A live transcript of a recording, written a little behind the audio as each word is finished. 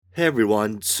Hey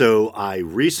everyone, so I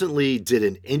recently did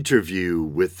an interview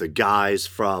with the guys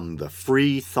from the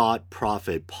Free Thought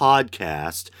Profit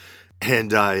podcast,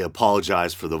 and I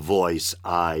apologize for the voice.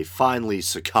 I finally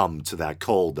succumbed to that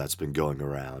cold that's been going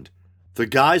around. The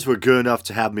guys were good enough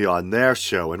to have me on their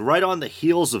show, and right on the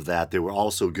heels of that, they were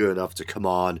also good enough to come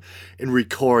on and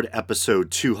record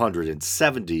episode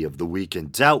 270 of The Week in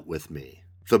Doubt with me.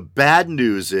 The bad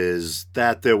news is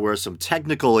that there were some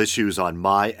technical issues on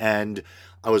my end.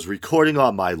 I was recording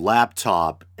on my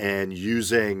laptop and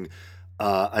using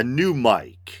a new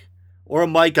mic, or a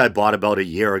mic I bought about a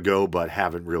year ago but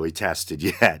haven't really tested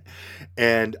yet.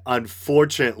 And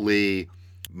unfortunately,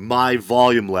 my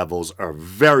volume levels are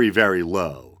very, very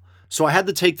low. So I had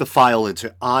to take the file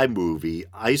into iMovie,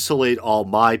 isolate all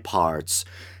my parts,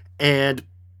 and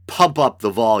pump up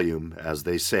the volume, as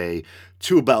they say,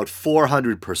 to about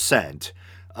 400%,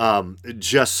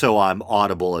 just so I'm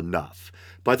audible enough.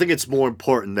 But I think it's more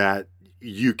important that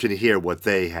you can hear what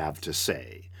they have to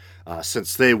say,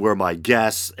 since they were my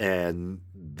guests and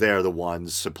they're the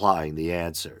ones supplying the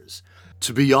answers.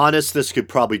 To be honest, this could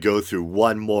probably go through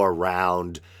one more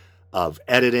round of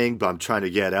editing, but I'm trying to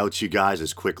get out to you guys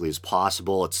as quickly as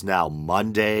possible. It's now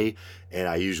Monday, and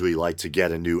I usually like to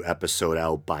get a new episode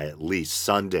out by at least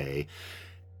Sunday.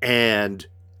 And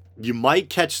you might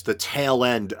catch the tail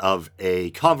end of a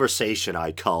conversation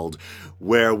I called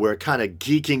where we're kind of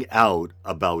geeking out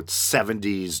about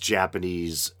 70s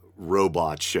Japanese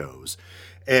robot shows.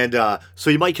 And so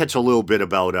you might catch a little bit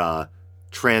about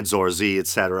Transor Z,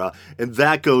 etc. And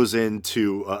that goes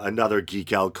into another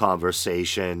geek out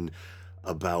conversation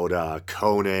about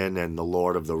Conan and the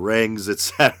Lord of the Rings,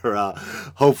 etc.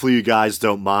 Hopefully, you guys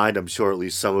don't mind. I'm sure at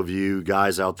least some of you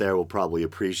guys out there will probably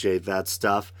appreciate that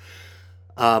stuff.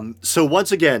 So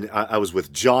once again, I was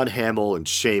with John Hamill and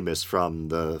Seamus from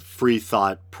the Free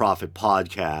Thought Profit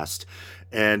podcast.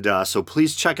 And so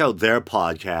please check out their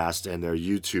podcast and their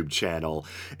YouTube channel.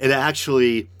 And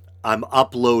actually, I'm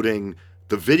uploading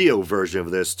the video version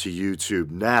of this to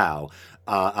YouTube now.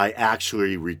 I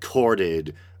actually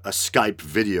recorded a Skype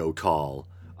video call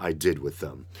I did with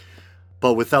them.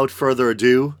 But without further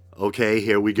ado, okay,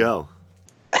 here we go.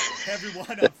 Hey everyone,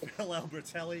 I'm Phil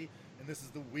Albertelli, and this is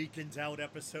the Week in Doubt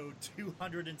episode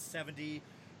 270.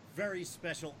 Very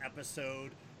special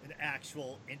episode, an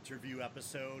actual interview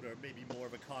episode, or maybe more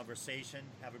of a conversation.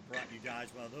 Haven't brought you guys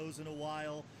one of those in a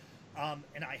while.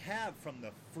 And I have from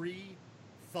the Free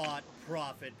Thought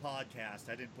Profit podcast.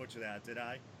 I didn't butcher that, did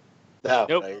I? No,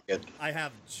 Nope. no, you're good. I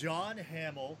have John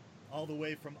Hamill, all the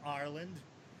way from Ireland,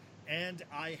 and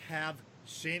I have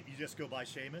You just go by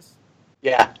Seamus?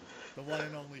 Yeah. The one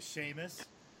and only Seamus,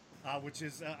 which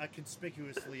is a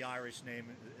conspicuously Irish name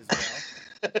as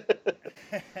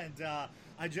well. And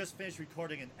I just finished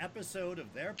recording an episode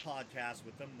of their podcast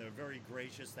with them. They're very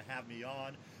gracious to have me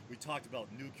on. We talked about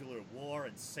nuclear war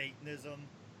and Satanism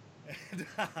and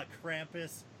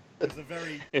Krampus. It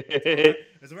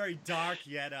was a very dark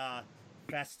yet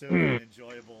festive and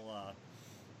enjoyable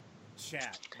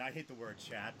chat. And I hate the word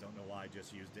chat. Don't know why I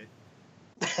just used it.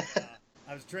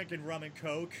 I was drinking rum and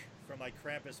coke from my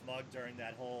Krampus mug during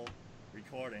that whole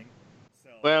recording. So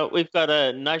Well, we've got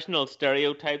a national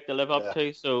stereotype to live up Yeah.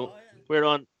 to, so yeah. we're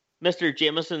on Mr.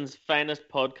 Jameson's finest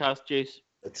podcast juice.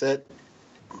 That's it.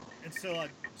 And so,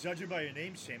 judging by your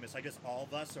name, Seamus, I guess all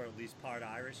of us are at least part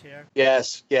Irish here.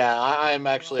 Yes. Yeah. I'm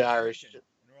actually We're all Irish. American.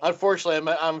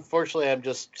 We're all- Unfortunately, I'm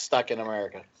just stuck in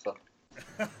America. So.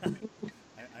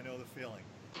 I know the feeling.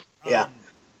 Yeah.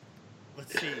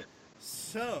 Let's see.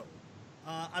 So,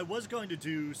 I was going to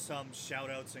do some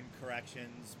shout-outs and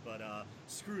corrections, but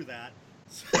screw that.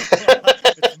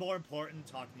 It's more important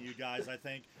talking to you guys, I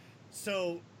think.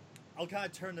 So, I'll kind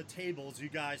of turn the tables. You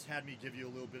guys had me give you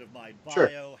a little bit of my bio, Sure.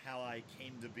 how I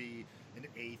came to be an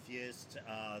atheist,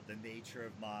 the nature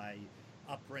of my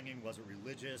upbringing, was it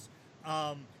religious.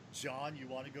 John, you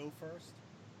want to go first?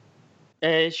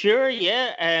 Sure,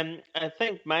 yeah. I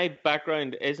think my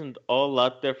background isn't all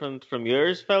that different from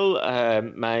yours, Phil.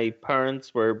 My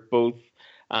parents were both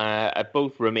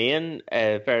remain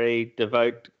very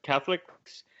devout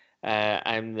Catholics.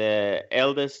 I'm the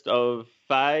eldest of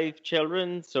five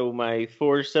children, so my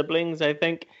four siblings, I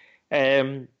think,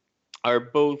 um, are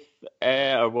both,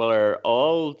 are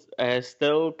all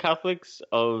still Catholics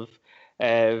of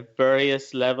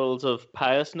various levels of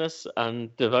piousness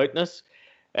and devoutness.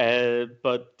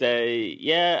 But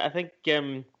yeah, I think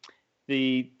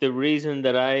the reason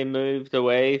that I moved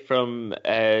away from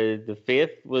the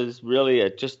faith was really I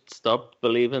just stopped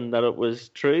believing that it was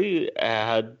true. I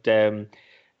had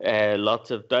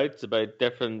lots of doubts about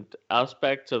different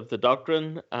aspects of the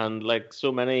doctrine, and like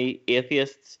so many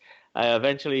atheists, I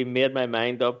eventually made my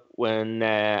mind up when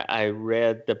I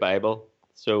read the Bible.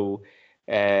 So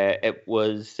it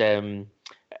was.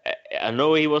 I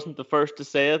know he wasn't the first to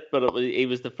say it, but he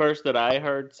was the first that I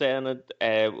heard saying it.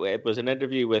 It was an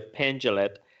interview with Penn,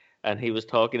 and he was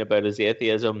talking about his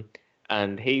atheism,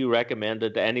 and he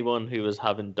recommended to anyone who was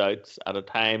having doubts at a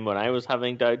time when I was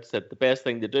having doubts that the best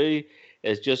thing to do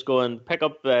is just go and pick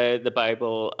up the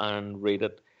Bible and read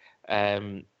it.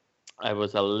 Um, I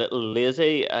was a little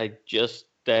lazy. I just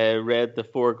read the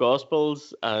four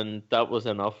Gospels, and that was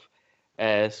enough.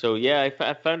 So yeah,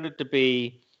 I found it to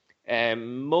be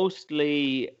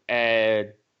mostly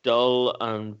dull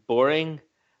and boring,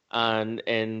 and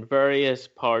in various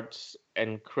parts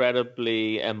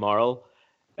incredibly immoral.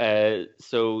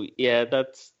 So yeah,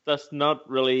 that's not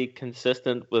really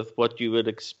consistent with what you would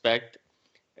expect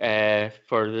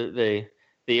for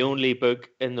the only book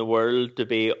in the world to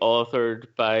be authored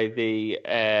by the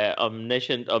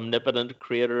omniscient, omnipotent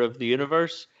creator of the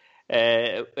universe.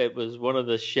 It was one of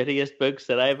the shittiest books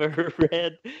that I've ever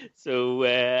read. So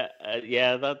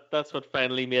yeah, that's what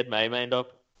finally made my mind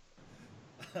up.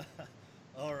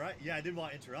 All right. Yeah, I didn't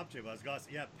want to interrupt you, but I was going to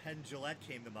say, yeah, Penn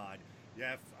came to mind.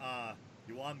 Yeah, if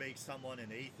you want to make someone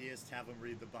an atheist, have them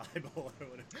read the Bible or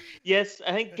whatever. Yes,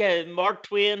 I think Mark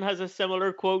Twain has a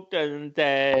similar quote, and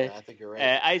Yeah, I think you're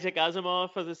right. Isaac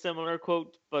Asimov has a similar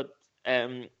quote. But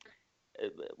um,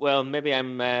 well, maybe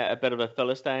I'm a bit of a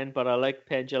philistine, but I like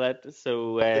Penn,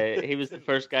 so he was the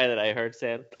first guy that I heard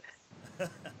say it.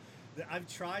 I've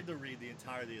tried to read the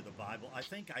entirety of the Bible. I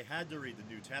think I had to read the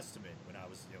New Testament when I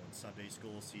was, in Sunday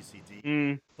school, CCD.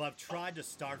 Mm. But I've tried to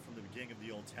start from the beginning of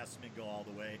the Old Testament, go all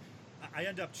the way. I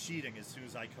end up cheating as soon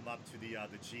as I come up to the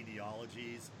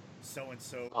genealogies. So and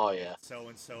so. Oh yeah. So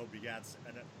and so begats.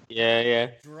 And Yeah,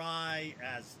 dry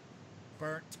as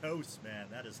burnt toast, man.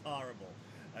 That is horrible.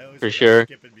 I always for end up sure.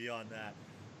 skipping beyond that.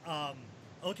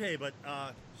 Okay, but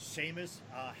Seamus,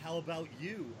 how about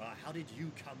you? How did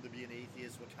you come to be an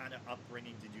atheist? What kind of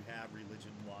upbringing did you have,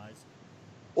 religion-wise?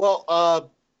 Well,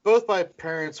 both my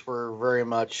parents were very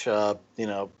much,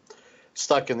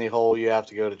 stuck in the whole you have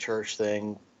to go to church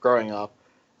thing growing up.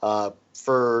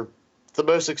 For the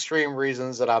most extreme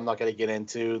reasons that I'm not going to get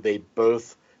into, they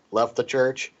both left the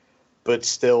church, but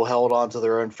still held on to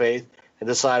their own faith and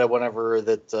decided whenever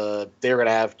that they were going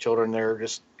to have children, they're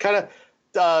just kind of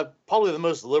probably the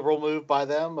most liberal move by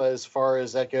them as far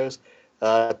as that goes,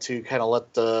 to kind of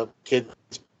let the kids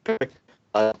pick.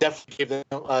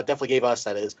 Definitely gave us,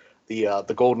 that is,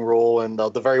 the golden rule and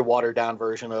the very watered down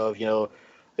version of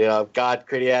God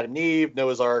created Adam and Eve,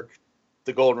 Noah's Ark,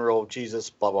 the golden rule of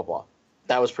Jesus, blah blah blah.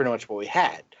 That was pretty much what we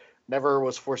had. Never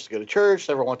was forced to go to church.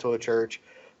 Never went to a church,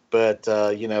 but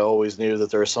always knew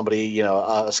that there was somebody,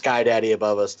 a sky daddy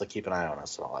above us to keep an eye on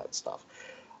us and all that stuff.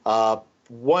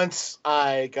 Once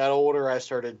I got older, I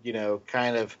started,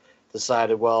 kind of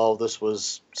decided, well, this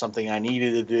was something I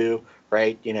needed to do,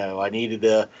 right? I needed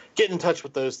to get in touch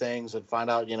with those things and find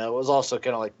out, it was also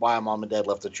kind of like why mom and dad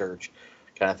left the church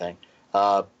kind of thing.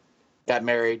 Got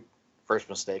married, first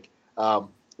mistake.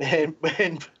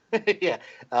 And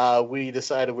yeah, we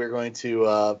decided we were going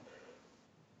to,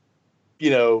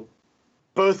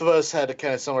 both of us had a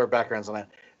kind of similar backgrounds on that.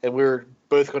 And we were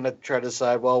both going to try to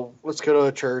decide, well, let's go to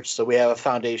a church. So we have a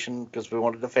foundation because we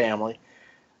wanted a family.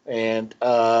 And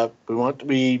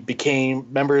we became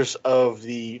members of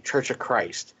the Church of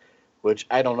Christ, which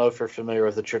I don't know if you're familiar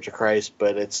with the Church of Christ,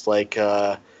 but it's like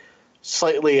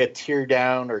slightly a tier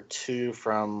down or two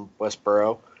from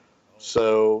Westboro.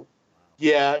 So,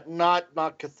 yeah,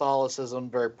 not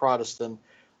Catholicism, very Protestant,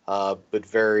 but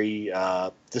very,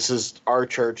 this is our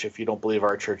church. If you don't believe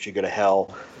our church, you go to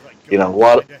hell. A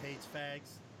lot of hates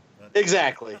fags.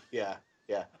 exactly, yeah.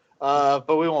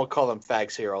 But we won't call them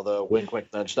fags here, although wink, wink,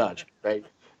 nudge, nudge, right?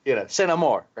 Say no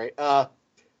more, right?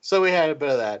 So we had a bit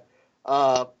of that.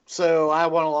 So I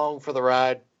went along for the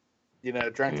ride,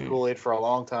 drank the Kool-Aid for a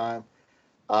long time.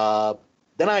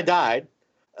 Then I died.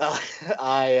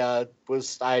 I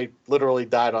literally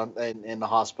died in the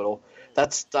hospital.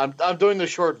 I'm doing the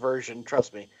short version.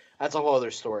 Trust me, that's a whole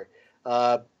other story.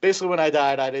 Basically, when I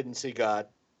died, I didn't see God.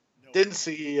 Didn't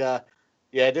see, I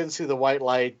didn't see the white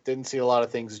light. Didn't see a lot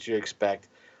of things that you expect.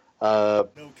 No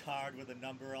card with a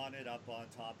number on it up on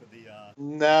top of the.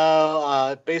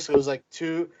 No, basically it was like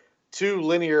two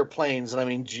linear planes, and I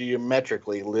mean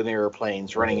geometrically linear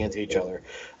planes running into each other.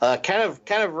 Kind of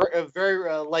very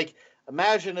like,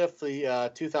 imagine if the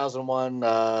 2001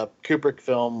 Kubrick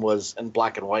film was in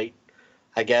black and white.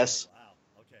 I guess. Wow.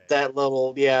 Okay. That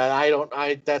little, yeah.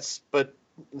 But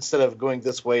instead of going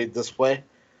this way. There's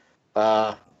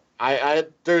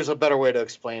a better way to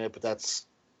explain it, but that's,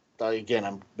 again,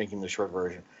 I'm making the short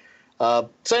version. So,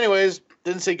 anyways,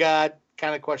 didn't see God.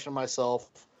 Kind of questioned myself.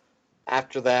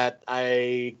 After that,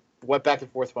 I went back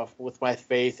and forth with my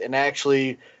faith, and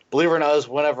actually, believe it or not, was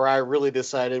whenever I really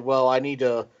decided, well, I need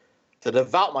to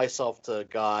devote myself to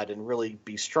God and really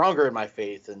be stronger in my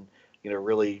faith, and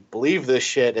really believe this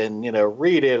shit, and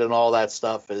read it and all that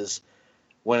stuff, is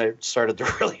when it started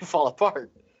to really fall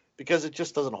apart, because it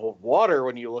just doesn't hold water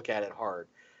when you look at it hard.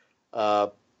 Uh,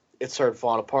 it started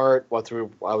falling apart.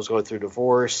 I was going through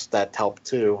divorce. That helped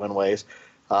too in ways.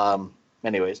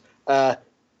 Anyways,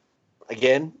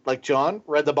 again, like John,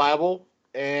 read the Bible,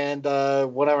 and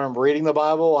whenever I'm reading the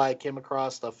Bible, I came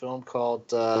across a film called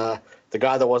 "The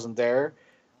God That Wasn't There,"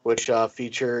 which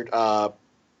featured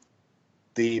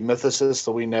the mythicists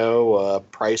that we know,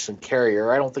 Price and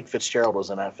Carrier. I don't think Fitzgerald was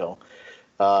in that film.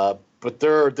 But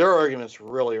their arguments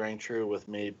really rang true with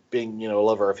me, being a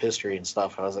lover of history and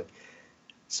stuff. I was like,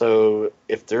 so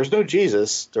if there's no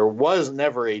Jesus, there was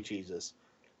never a Jesus,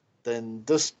 then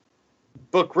this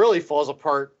book really falls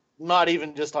apart. Not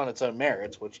even just on its own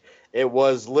merits, which it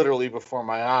was literally before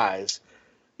my eyes.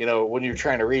 When you're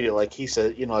trying to read it, like he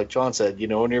said, like John said,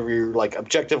 whenever you're like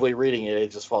objectively reading it,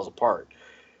 it just falls apart.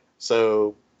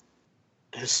 So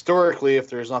historically, if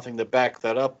there's nothing to back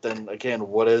that up, then again,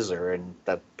 what is there? And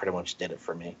that pretty much did it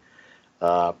for me.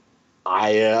 Uh,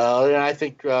 I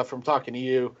think from talking to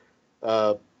you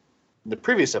in the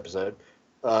previous episode,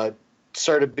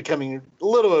 started becoming a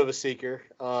little bit of a seeker.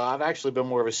 I've actually been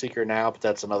more of a seeker now, but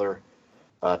that's another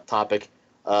topic.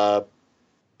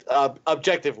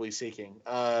 Objectively seeking,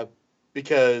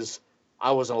 because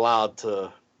I wasn't allowed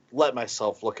to let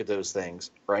myself look at those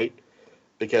things, right?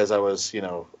 Because I was,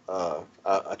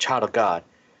 a child of God,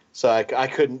 so I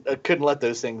couldn't let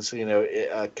those things,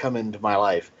 come into my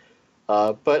life.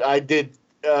 But I did,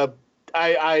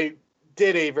 I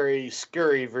did a very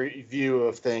scary view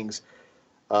of things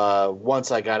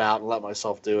once I got out and let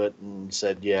myself do it and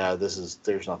said, yeah,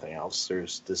 there's nothing else.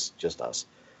 This just us.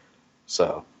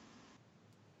 So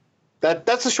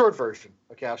that's the short version.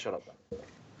 Okay, I'll shut up now.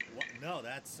 Well, no,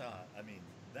 that's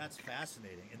that's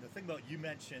fascinating. And the thing about, you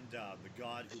mentioned the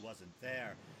God who wasn't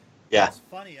there. Yeah. It's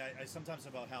funny. I sometimes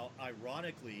about how,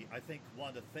 ironically, I think one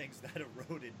of the things that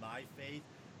eroded my faith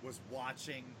was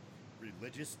watching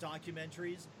religious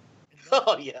documentaries.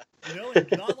 Oh yeah. And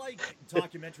not like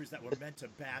documentaries that were meant to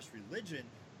bash religion,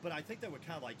 but I think that were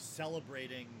kind of like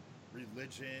celebrating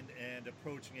religion and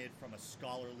approaching it from a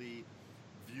scholarly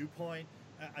viewpoint.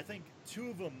 I think two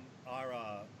of them are.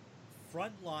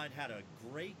 Frontline had a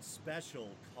great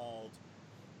special called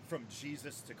 "From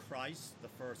Jesus to Christ: The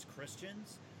First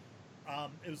Christians."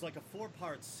 It was like a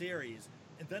 4-part series,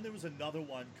 and then there was another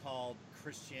one called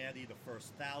 "Christianity: The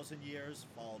First 1,000 Years,"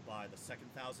 followed by "The Second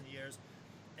 1,000 Years."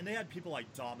 And they had people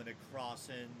like Dominic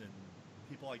Crossan and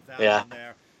people like that in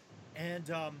there. And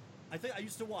I think I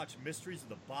used to watch Mysteries of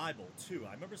the Bible too.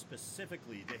 I remember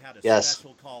specifically they had a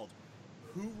special called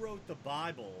 "Who Wrote the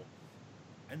Bible?"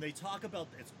 And they talk about,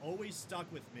 it's always stuck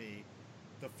with me,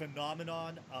 the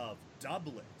phenomenon of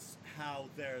doublets. How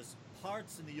there's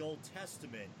parts in the Old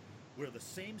Testament where the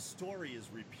same story is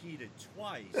repeated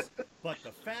twice, but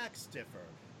the facts differ.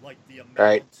 Like the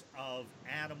amount of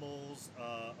animals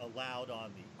allowed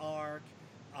on the ark,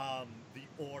 the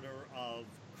order of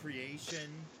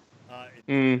creation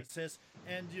in Genesis.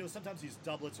 And, sometimes these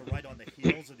doublets are right on the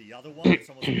heels of the other one. It's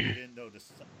almost like they didn't know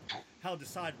how to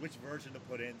decide which version to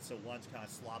put in, so one's kind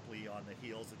of sloppily on the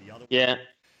heels of the other one.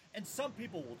 And some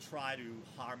people will try to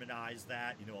harmonize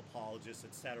that, apologists,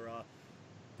 etc.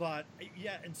 But,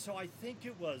 yeah, and so I think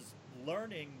it was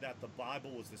learning that the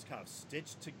Bible was this kind of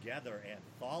stitched together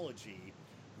anthology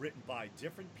written by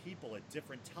different people at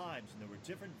different times, and there were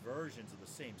different versions of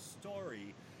the same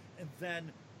story. And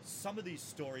then some of these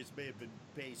stories may have been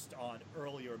based on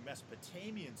earlier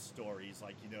Mesopotamian stories,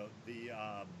 like, you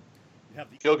have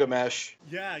the Gilgamesh.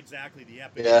 Yeah, exactly, the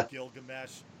Epic of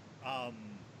Gilgamesh,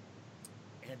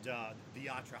 and the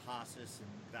Atrahasis and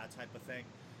that type of thing.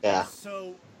 Yeah.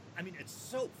 So, I mean, it's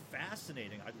so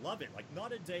fascinating. I love it. Like,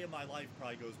 not a day of my life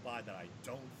probably goes by that I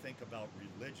don't think about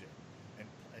religion,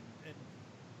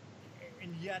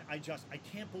 and yet I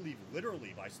can't believe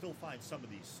literally, but I still find some of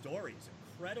these stories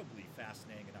incredibly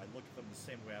fascinating, and I look at them the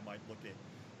same way I might look at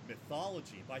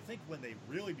mythology. But I think when they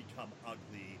really become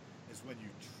ugly is when you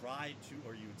try to,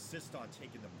 or you insist on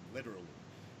taking them literally.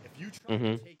 If you try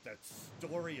to take the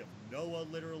story of Noah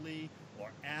literally, or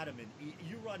Adam and Eve,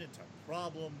 you run into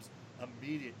problems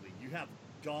immediately. You have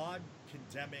God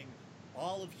condemning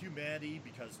all of humanity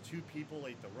because two people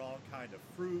ate the wrong kind of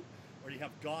fruit, or you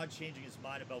have God changing his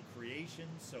mind about creation,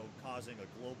 so causing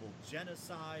a global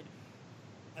genocide.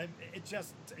 It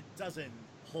doesn't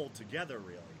hold together,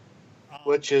 really.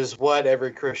 which is what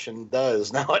every Christian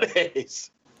does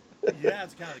nowadays. Yeah,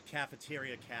 it's kind of a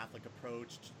cafeteria Catholic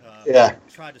approach. Yeah.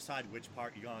 Try to decide which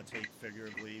part you're going to take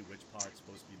figuratively, which part's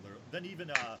supposed to be literal. Then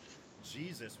even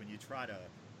Jesus, when you try to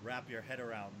wrap your head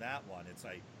around that one, it's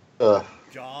like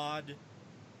God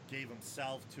gave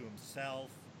himself to himself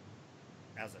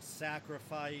as a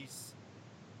sacrifice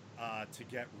to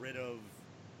get rid of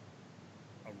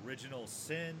original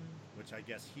sin, which I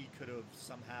guess he could have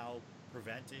somehow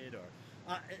prevented, or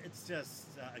it's just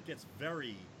it gets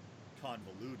very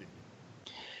convoluted.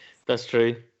 That's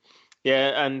true.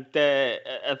 Yeah, and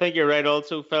I think you're right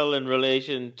also, Phil, in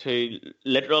relation to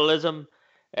literalism.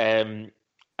 Um,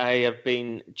 I have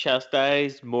been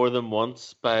chastised more than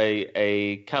once by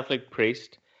a Catholic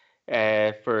priest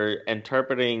for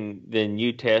interpreting the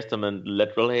New Testament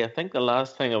literally. I think the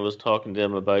last thing I was talking to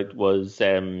him about was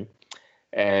fig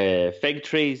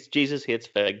trees. Jesus hates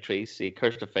fig trees. He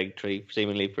cursed a fig tree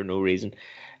seemingly for no reason.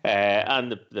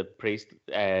 And the priest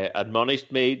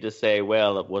admonished me to say,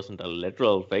 well, it wasn't a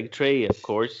literal fig tree. Of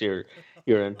course, you're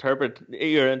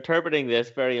interpreting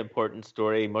this very important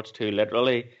story much too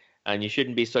literally, and you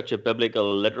shouldn't be such a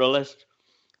biblical literalist.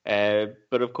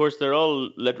 But of course, they're all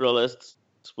literalists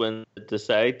when they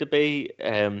decide to be.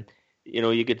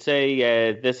 You could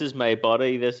say, "This is my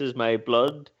body. This is my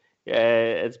blood."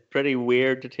 It's pretty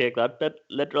weird to take that bit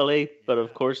literally, but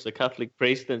of course, the Catholic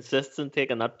priest insists on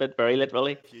taking that bit very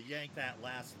literally. If you yank that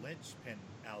last linchpin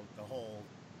out, the whole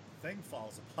thing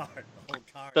falls apart. The whole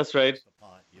car That's right. falls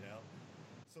apart.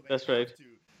 So That's have right. to.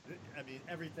 I mean,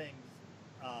 everything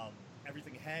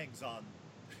hangs on,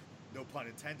 no pun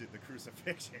intended, the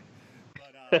crucifixion.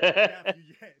 But yeah, if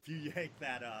you yank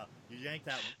that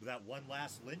one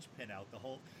last linchpin out, the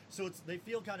whole. So they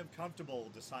feel kind of comfortable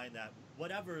deciding that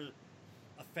whatever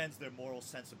offends their moral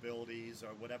sensibilities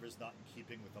or whatever's not in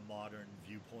keeping with a modern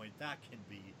viewpoint, that can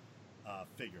be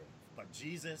figurative. But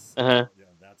Jesus, Uh-huh.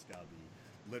 that's got to be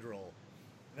literal.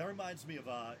 And that reminds me of,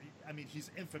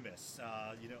 he's infamous,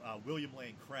 William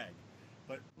Lane Craig.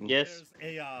 But Yes.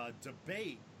 there's a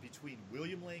debate between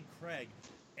William Lane Craig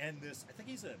and this, I think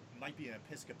might be an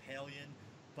Episcopalian,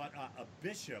 but a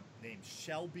bishop named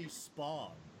Shelby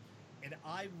Spong. And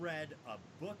I read a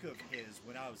book of his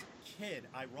when I was a kid,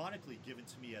 ironically given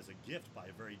to me as a gift by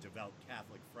a very devout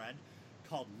Catholic friend,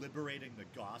 called Liberating the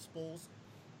Gospels.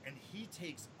 And he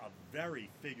takes a very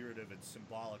figurative and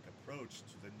symbolic approach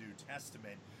to the New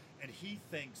Testament. And he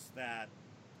thinks that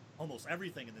almost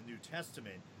everything in the New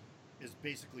Testament is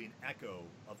basically an echo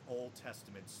of Old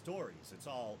Testament stories. It's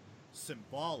all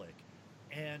symbolic.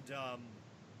 And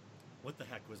what the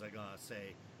heck was I going to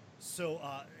say? So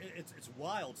it's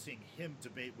wild seeing him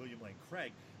debate William Lane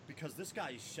Craig, because this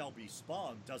guy, Shelby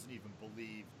Spong, doesn't even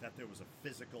believe that there was a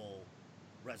physical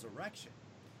resurrection.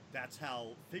 That's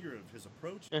how figurative his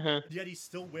approach. Uh-huh. Yet he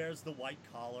still wears the white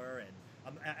collar, and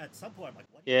at some point I'm like,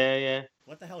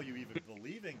 what the hell are you even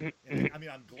believing? And,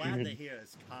 I'm glad to hear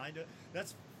it's kind of.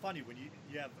 That's funny when you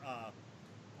have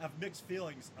mixed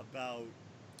feelings about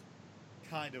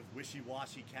kind of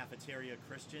wishy-washy cafeteria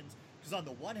Christians. Because on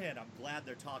the one hand, I'm glad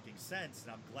they're talking sense,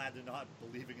 and I'm glad they're not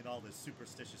believing in all this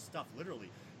superstitious stuff, literally.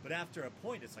 But after a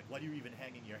point, it's like, what are you even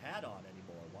hanging your hat on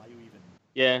anymore? Why are you even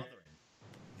bothering?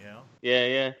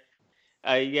 Yeah.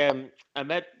 I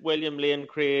met William Lane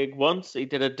Craig once. He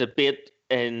did a debate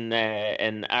in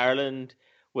Ireland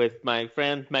with my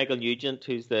friend Michael Nugent,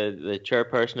 who's the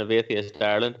chairperson of Atheist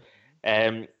Ireland.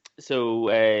 I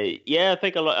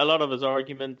think a lot of his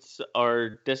arguments are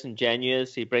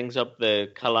disingenuous. He brings up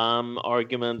the Kalam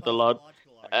argument a lot.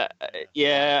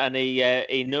 And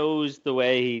he knows the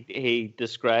way he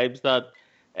describes that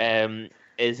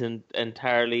isn't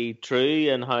entirely true,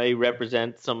 and how he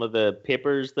represents some of the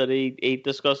papers that he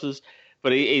discusses.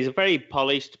 But he's a very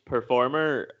polished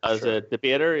performer as a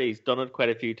debater. He's done it quite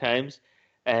a few times.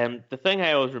 The thing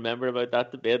I always remember about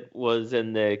that debate was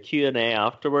in the Q&A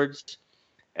afterwards.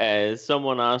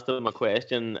 Someone asked him a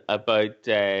question about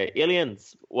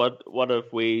aliens. What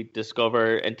if we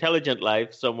discover intelligent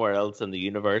life somewhere else in the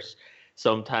universe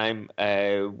sometime?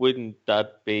 Wouldn't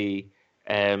that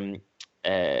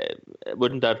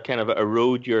kind of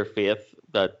erode your faith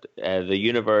that the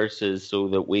universe is so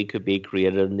that we could be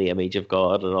created in the image of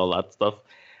God and all that stuff?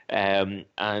 And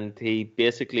he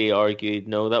basically argued,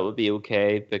 no, that would be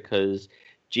okay because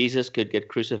Jesus could get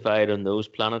crucified on those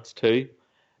planets too.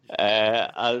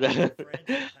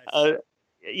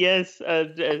 Yes,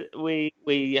 and we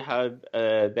had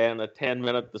then a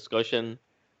 10-minute discussion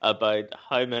about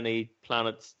how many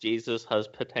planets Jesus has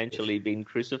potentially been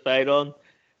crucified on,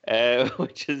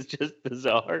 which is just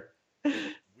bizarre.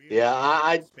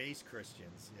 Yeah, space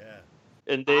Christians. Yeah,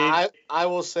 Indeed. I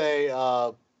will say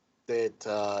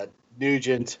that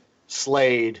Nugent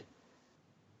slayed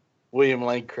William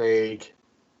Lane Craig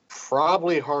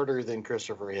probably harder than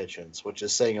Christopher Hitchens, which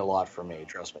is saying a lot for me.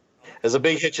 Trust me, as a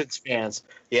big Hitchens fans,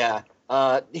 yeah,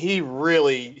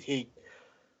 he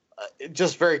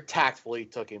just very tactfully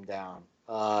took him down.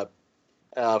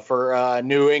 For a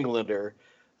New Englander,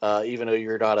 even though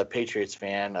you're not a Patriots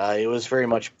fan, it was very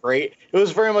much Brady. It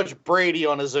was very much Brady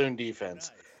on his own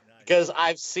defense, because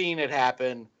I've seen it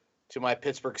happen to my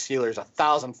Pittsburgh Steelers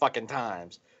 1,000 fucking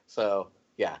times. So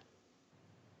yeah,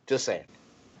 just saying.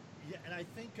 Yeah, and I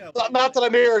think Not that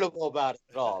I'm irritable about it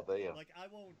at all, but yeah. Like I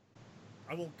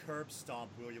won't curb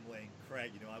stomp William Lane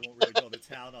Craig. I won't really go to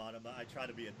town on him. I try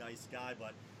to be a nice guy,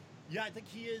 but yeah, I think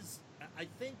he is. I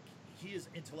think he is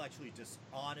intellectually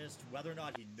dishonest. Whether or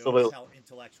not he knows how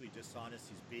intellectually dishonest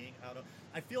he's being, I don't know.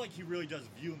 I feel like he really does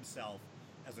view himself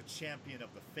as a champion of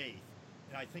the faith,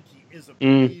 and I think he is a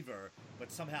believer, but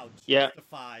somehow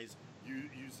justifies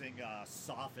using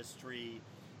sophistry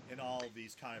and all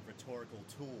these kind of rhetorical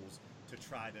tools to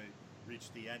try to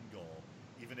reach the end goal,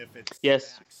 even if it's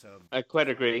acts of I quite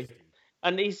agree.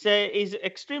 And he's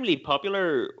extremely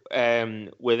popular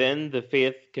within the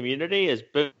faith community. His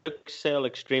books sell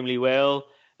extremely well.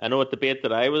 I know at the debate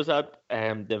that I was at,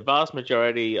 the vast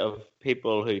majority of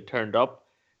people who turned up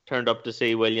to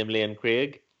see William Lane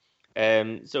Craig.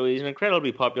 So he's an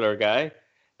incredibly popular guy.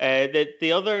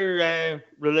 The other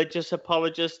religious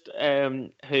apologist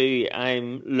who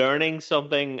I'm learning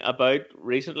something about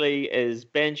recently is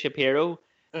Ben Shapiro.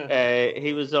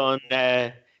 He was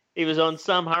on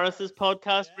Sam Harris's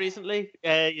podcast recently.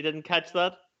 You didn't catch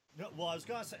that? No, well, I was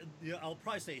gonna say, I'll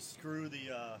probably say screw the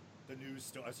news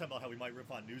story. Something about how we might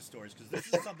rip on news stories, because this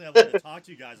is something I wanted to talk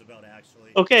to you guys about,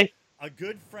 actually. Okay. A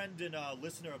good friend and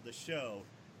listener of the show,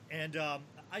 and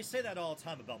I say that all the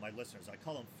time about my listeners. I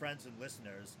call them friends and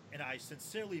listeners, and I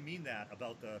sincerely mean that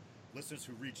about the listeners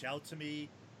who reach out to me,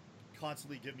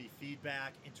 constantly give me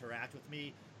feedback, interact with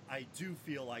me. I do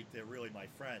feel like they're really my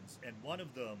friends, and one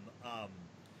of them,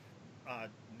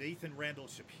 Nathan Randall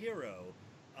Shapiro,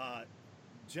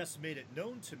 just made it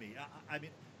known to me. I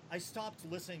mean, I stopped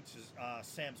listening to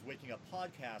Sam's Waking Up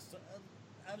podcast.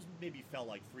 I felt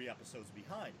like 3 episodes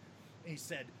behind. And he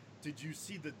said, "Did you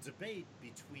see the debate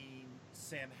between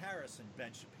Sam Harris and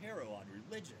Ben Shapiro on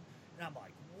religion?" And I'm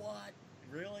like, "What?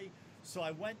 Really?" So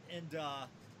I went and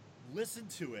listened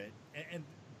to it, and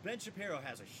Ben Shapiro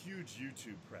has a huge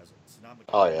YouTube presence, and I'm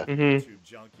a YouTube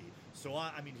junkie. So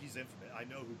I mean, he's infinite. I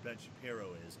know who Ben Shapiro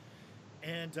is,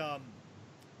 and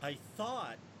I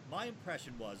thought my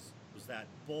impression was that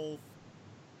both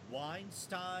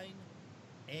Weinstein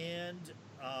and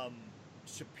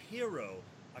Shapiro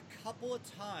a couple of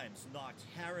times knocked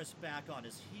Harris back on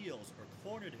his heels or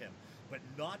cornered him, but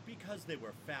not because they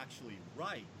were factually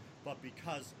right, but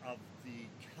because of the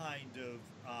kind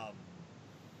of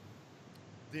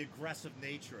the aggressive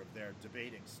nature of their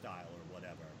debating style or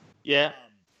whatever. Yeah.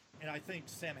 And I think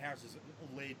Sam Harris is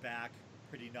laid back,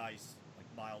 pretty nice, like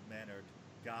mild-mannered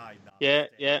guy.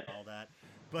 All that.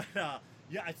 But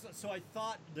so I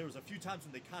thought there was a few times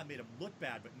when they kind of made him look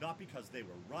bad, but not because they were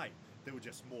right. They were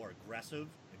just more aggressive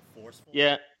and forceful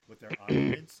with their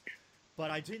arguments.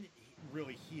 But I didn't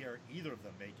really hear either of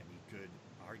them make any good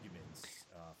arguments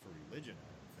for religion, I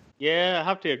don't think. Yeah, I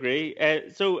have to agree.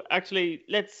 So actually,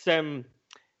 let's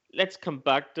come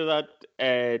back to that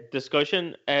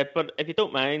discussion. But if you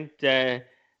don't mind,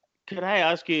 could I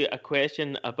ask you a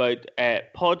question about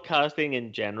podcasting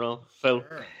in general, Phil?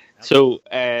 Sure. So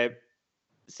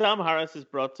Sam Harris has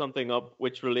brought something up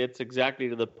which relates exactly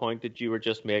to the point that you were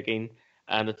just making,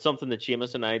 and it's something that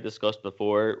Seamus and I discussed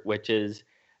before, which is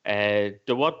to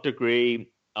what degree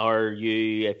are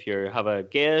you, if you have a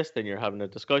guest and you're having a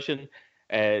discussion,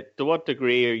 to what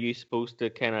degree are you supposed to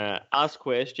kind of ask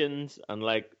questions and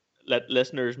like let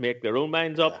listeners make their own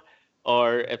minds up?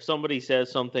 Or if somebody says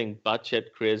something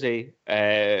batshit crazy,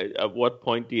 at what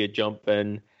point do you jump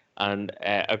in and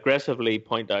aggressively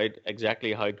point out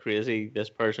exactly how crazy this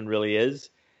person really is?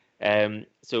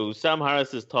 So Sam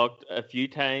Harris has talked a few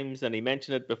times, and he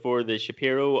mentioned it before the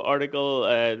Shapiro article,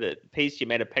 the piece you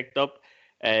might have picked up.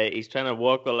 He's trying to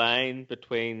walk the line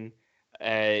between,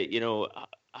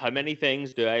 how many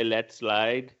things do I let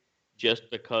slide just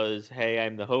because, hey,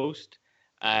 I'm the host?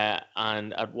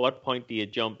 And at what point do you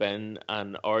jump in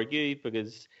and argue?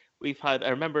 Because I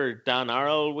remember Dan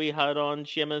Arrell we had on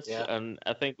Seamus, and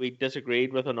I think we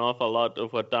disagreed with an awful lot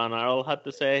of what Dan Arrell had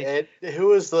to say. Who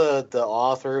was the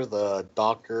author, the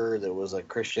doctor that was a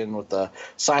Christian with the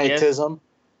scientism?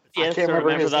 Yes, I can't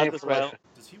remember his name as well.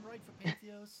 Does he write for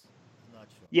Patheos? I'm not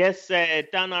sure. Yes,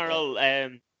 Dan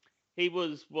Arrell, he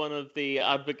was one of the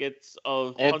advocates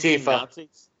of punching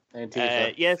Nazis.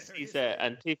 Antifa. Yes, There he's is a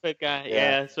an Antifa guy.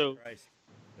 Yeah. Yeah, so Christ,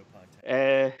 no pun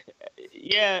intended.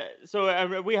 yeah,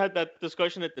 so we had that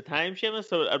discussion at the time, Seamus.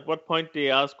 So at what point do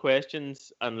you ask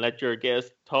questions and let your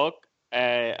guest talk?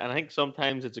 And I think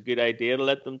sometimes it's a good idea to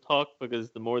let them talk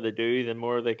because the more they do, the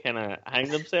more they kind of hang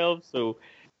themselves. So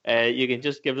you can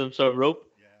just give them some rope.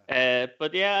 Yeah.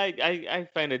 But yeah, I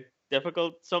find it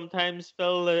difficult sometimes,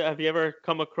 Phil. Have you ever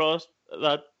come across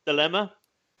that dilemma?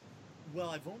 Well,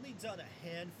 I've only done a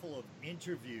handful of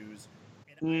interviews,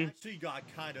 and I Mm, actually got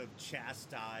kind of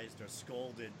chastised or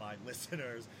scolded by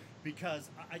listeners because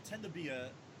I tend to be an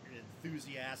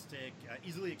enthusiastic,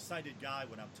 easily excited guy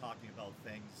when I'm talking about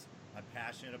things I'm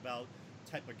passionate about,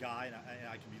 type of guy, and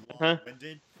I can be huh?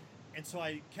 long-winded. And so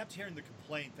I kept hearing the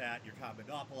complaint that you're kind of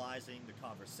monopolizing the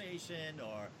conversation,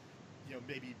 or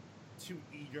maybe too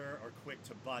eager or quick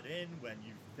to butt in when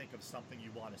you think of something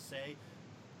you want to say.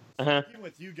 Uh-huh. Speaking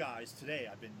with you guys today,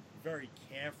 I've been very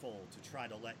careful to try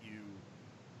to let you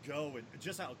go and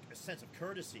just out a sense of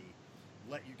courtesy,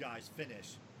 let you guys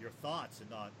finish your thoughts and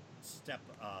not step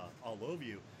all over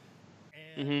you.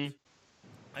 And Mm-hmm.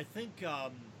 I think,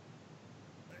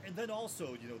 and then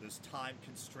also, there's time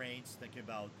constraints, thinking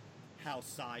about how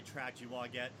sidetracked you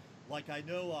want to get. Like, I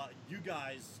know you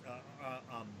guys,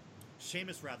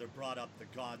 Seamus rather, brought up the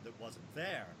God that wasn't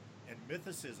there and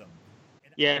mythicism.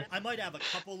 And Yeah. I might have a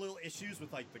couple little issues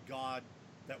with, like, the God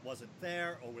that wasn't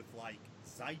there, or with, like,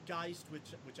 zeitgeist,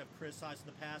 which I've criticized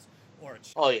in the past, or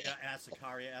Oh yeah. Acharia S,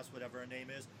 Acharia S, whatever her name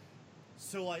is.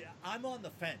 So, like, I'm on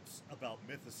the fence about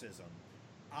mythicism.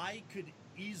 I could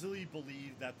easily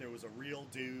believe that there was a real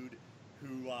dude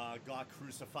who got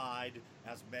crucified,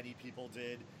 as many people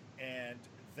did, and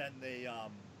then they,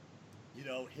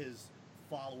 his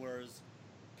followers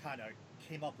kind of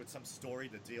came up with some story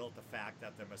to deal with the fact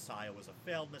that their Messiah was a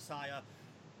failed Messiah,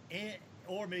 and,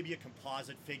 or maybe a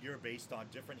composite figure based on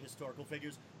different historical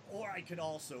figures. Or I can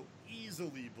also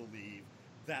easily believe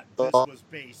that this was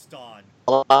based on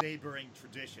neighboring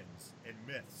traditions and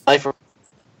myths. Life.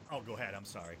 Oh, go ahead. I'm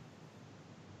sorry.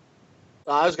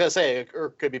 I was gonna say, or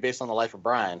it could be based on the life of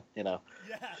Brian. Yeah. No,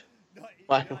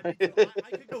 Right. yeah, me too.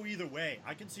 I could go either way.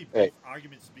 I can see both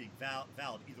arguments being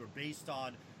valid, either based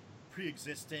on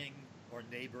pre-existing or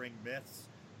neighboring myths,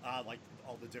 like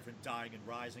all the different dying and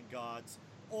rising gods,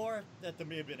 or that there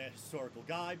may have been a historical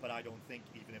guy, but I don't think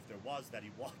even if there was that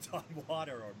he walked on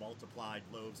water or multiplied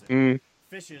loaves and Mm,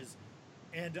 fishes.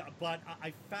 And but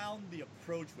I found the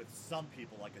approach with some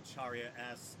people like Acharya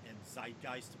S and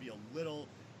Zeitgeist to be a little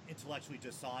intellectually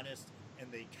dishonest,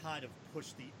 and they kind of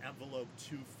push the envelope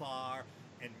too far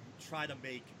and try to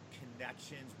make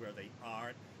connections where they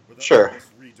aren't, where they're Sure.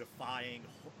 almost redefining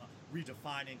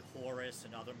Horus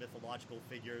and other mythological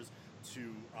figures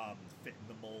to fit in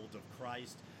the mold of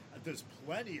Christ. There's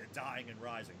plenty of dying and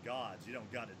rising gods. You don't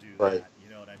got to do that. Right. You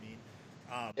know what I mean?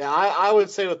 Yeah, I would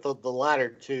say with the latter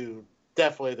two,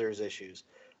 definitely there's issues.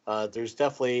 There's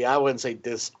definitely, I wouldn't say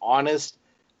dishonest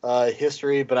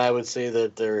history, but I would say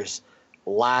that there's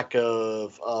lack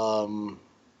of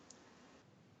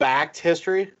backed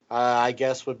history. I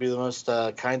guess would be the most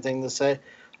kind thing to say.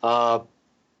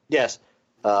 Yes.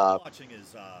 I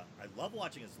love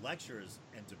watching his lectures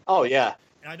and debates. Oh yeah.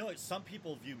 And I know some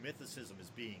people view mythicism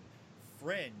as being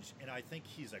fringe, and I think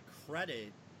he's a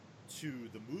credit to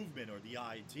the movement or the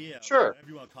idea, Sure. whatever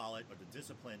you want to call it, or the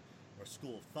discipline or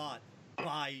school of thought,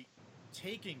 by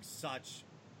taking such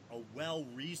a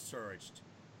well-researched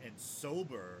and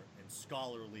sober and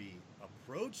scholarly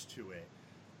approach to it.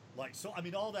 Like, so, I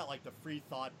mean, all that, like the free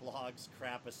thought blogs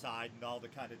crap aside, and all the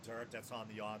kind of dirt that's on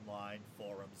the online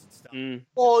forums and stuff. mm.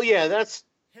 Well, yeah, that's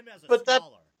Him as a but that-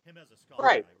 scholar. Him as a scholar,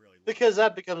 right, I really love. because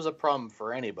that becomes a problem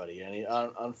for anybody. And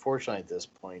unfortunately, at this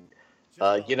point, Just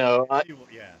about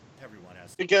yeah, everyone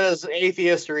has. because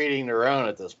atheists are eating their own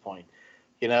at this point.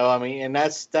 I mean, and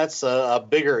that's a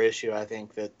bigger issue, I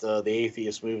think, that the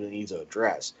atheist movement needs to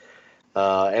address.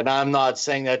 And I'm not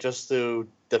saying that just to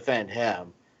defend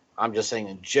him. I'm just saying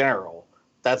in general,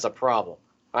 that's a problem.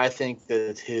 I think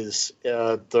that his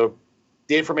the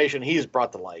information he's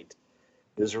brought to light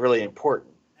is really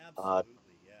important. Absolutely,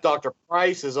 yeah. Dr.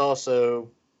 Price is also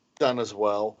done as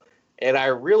well. And I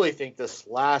really think this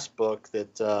last book,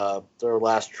 that their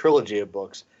last trilogy of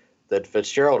books that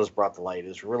Fitzgerald has brought to light,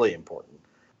 is really important.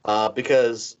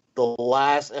 Because the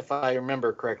last, if I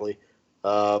remember correctly,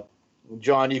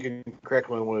 John, you can correct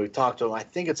me when we talked to him, I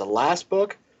think it's the last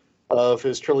book of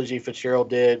his trilogy Fitzgerald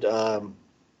did,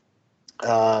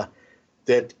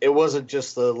 that it wasn't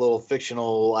just the little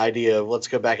fictional idea of let's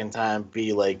go back in time,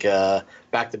 be like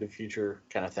Back to the Future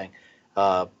kind of thing.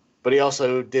 But he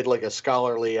also did like a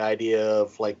scholarly idea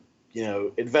of, like,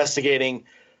 investigating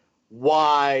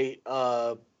why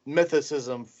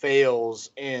mythicism fails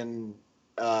in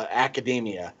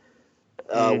academia,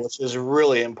 which is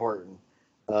really important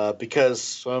because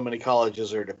so many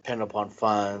colleges are dependent upon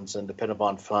funds and dependent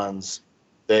upon funds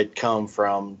that come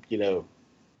from,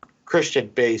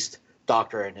 Christian-based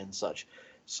doctrine and such.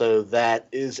 So that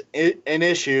is an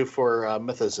issue for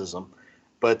mythicism.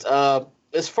 But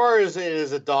as far as it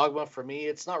is a dogma, for me,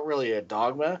 it's not really a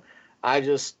dogma. I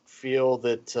just feel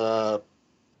that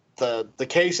the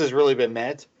case has really been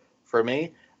met for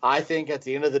me. I think at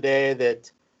the end of the day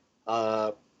that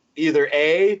either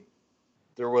A,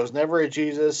 there was never a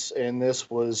Jesus, and this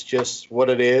was just what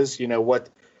it is. What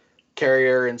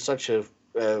Carrier and such have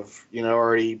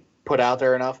already put out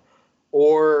there enough,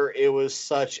 or it was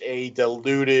such a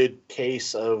diluted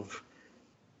case of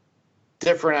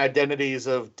different identities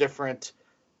of different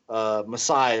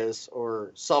messiahs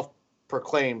or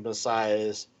self-proclaimed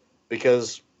messiahs,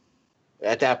 because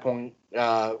at that point,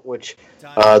 which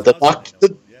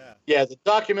the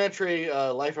documentary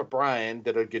Life of Brian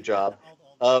did a good job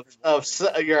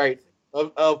you're right,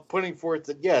 of putting forth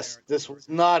that yes, this was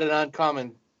not an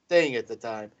uncommon thing at the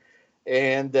time,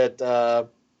 and that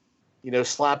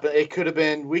slap it could have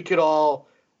been. We could all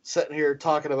sitting here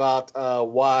talking about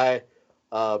why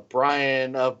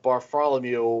Brian of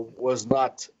Bartholomew was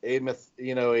not a myth,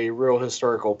 a real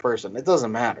historical person. It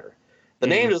doesn't matter. The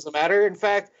name doesn't matter. In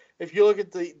fact, if you look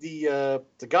at the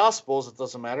Gospels, it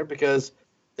doesn't matter because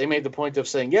they made the point of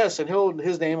saying yes, and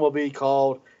his name will be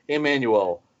called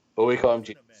Emmanuel, but we call him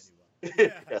Jesus.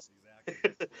 Yes,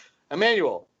 exactly.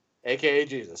 Emmanuel, aka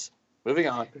Jesus. Moving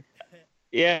on.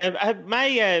 Yeah,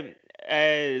 my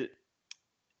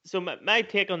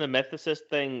take on the mythicist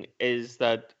thing is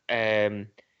that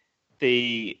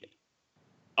the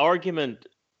argument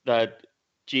that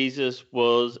Jesus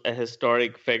was a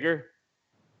historic figure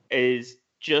is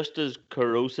just as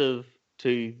corrosive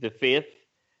to the faith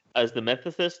as the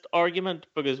mythicist argument.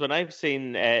 Because when I've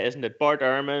seen, isn't it Bart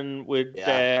Ehrman would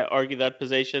argue that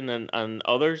position, and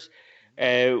others,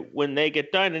 when they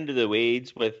get down into the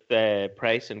weeds with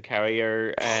Price and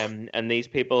Carrier and these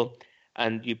people,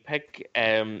 and you pick,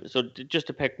 just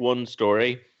to pick one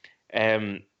story,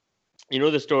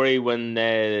 the story when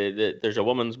there's a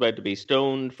woman's about to be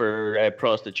stoned for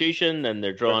prostitution and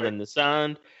they're drawn in the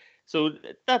sand. So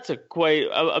that's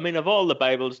I mean, of all the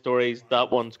Bible stories, that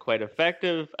one's quite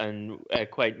effective and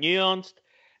quite nuanced.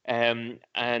 And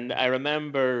I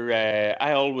remember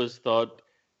I always thought,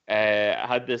 I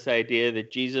had this idea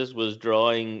that Jesus was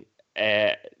drawing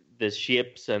the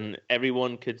shapes and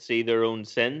everyone could see their own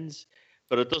sins,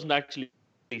 but it doesn't actually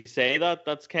say that.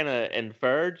 That's kind of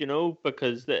inferred,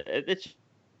 because it's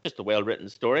just a well-written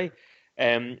story.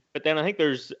 But then I think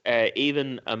there's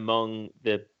even among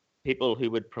the people who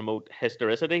would promote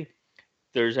historicity,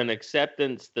 there's an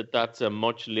acceptance that that's a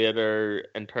much later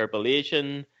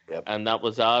interpolation, and that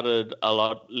was added a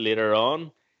lot later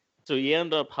on. So you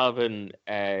end up having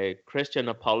Christian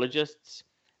apologists.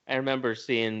 I remember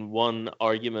seeing one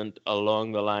argument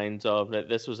along the lines of that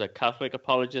this was a Catholic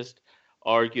apologist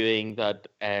arguing that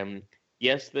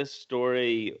yes, this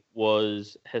story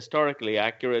was historically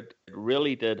accurate. It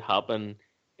really did happen.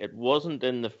 It wasn't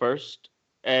in the first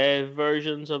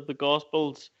versions of the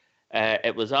Gospels.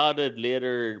 It was added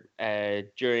later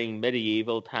during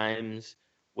medieval times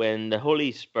when the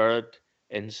Holy Spirit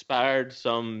inspired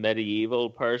some medieval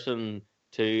person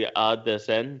to add this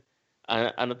in.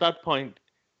 And at that point,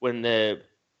 when the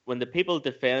people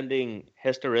defending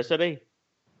historicity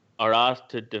are asked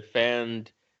to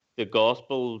defend the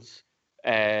Gospels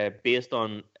based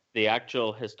on the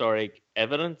actual historic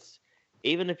evidence,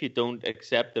 even if you don't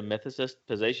accept the mythicist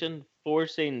position,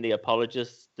 forcing the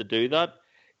apologists to do that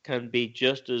can be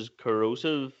just as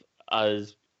corrosive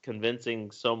as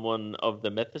convincing someone of the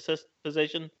mythicist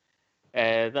position.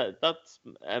 That's,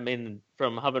 I mean,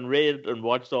 from having read and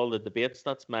watched all the debates,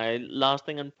 that's my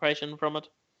lasting impression from it.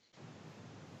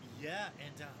 Yeah,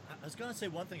 and I was going to say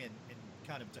one thing in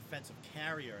kind of defense of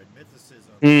Carrier and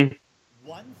mythicism.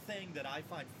 One thing that I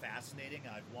find fascinating,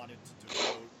 I've wanted to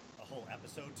devote a whole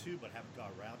episode to, but haven't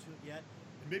got around to it yet.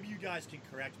 And maybe you guys can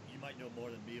correct me. You might know more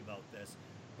than me about this,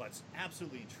 but it's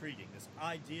absolutely intriguing. This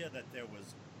idea that there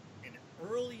was an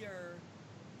earlier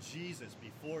Jesus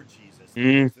before Jesus.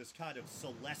 There was this kind of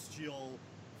celestial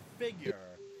figure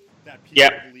that people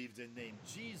believed in named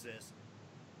Jesus,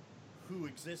 who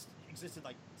existed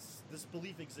like this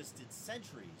belief existed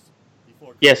centuries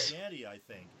before Christianity, I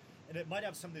think. And it might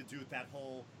have something to do with that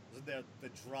whole the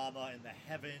drama in the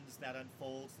heavens that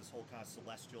unfolds, this whole kind of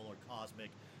celestial or cosmic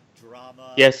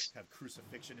drama. Yes. Have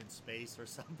crucifixion in space or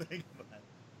something.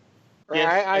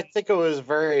 I think it was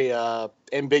very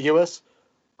ambiguous.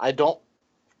 I don't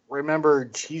remember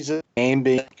Jesus' name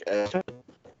being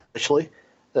officially,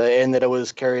 and that it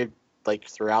was carried like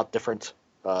throughout different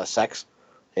sects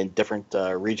in different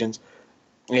regions,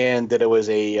 and that it was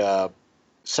a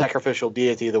sacrificial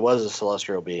deity that was a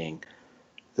celestial being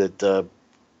that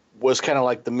was kind of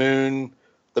like the moon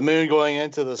going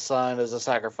into the sun as a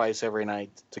sacrifice every night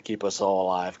to keep us all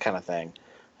alive, kind of thing.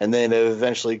 And then it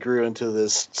eventually grew into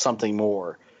this something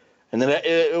more. And then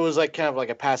it was like kind of like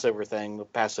a Passover thing,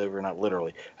 Passover, not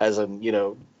literally, as in,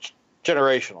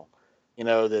 generational.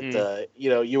 That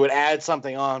you would add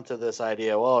something on to this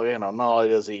idea. Well, not only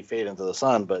does he fade into the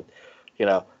sun, but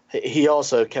he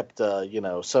also kept so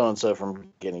and so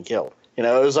from getting killed. It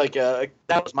was like that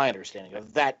was my understanding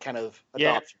of that kind of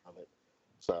adoption of it.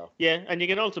 So yeah, and you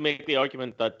can also make the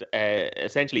argument that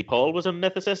essentially Paul was a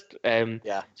mythicist.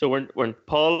 So weren't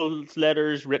Paul's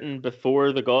letters written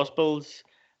before the Gospels,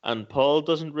 and Paul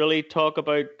doesn't really talk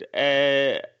about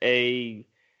a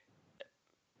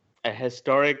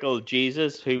historical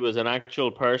Jesus who was an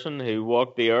actual person who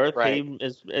walked the earth. Right. He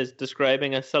is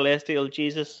describing a celestial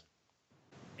Jesus.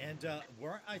 And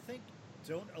I think,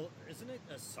 isn't it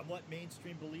a somewhat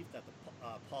mainstream belief that the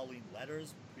Pauline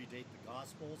letters predate the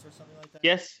Gospels or something like that?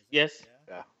 Yes, yes.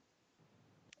 Yeah.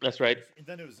 That's right. And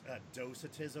then there was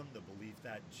Docetism, the belief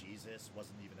that Jesus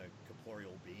wasn't even a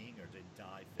corporeal being or didn't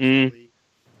die physically.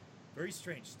 Very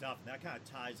strange stuff, and that kind of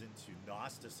ties into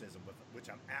Gnosticism, which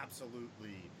I'm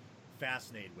absolutely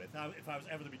fascinated with. If I was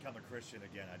ever to become a Christian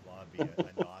again, I'd want to be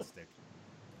a Gnostic.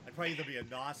 I'd probably either be a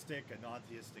Gnostic, a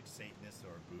non-theistic Satanist,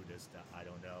 or a Buddhist. I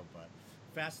don't know, but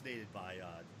fascinated by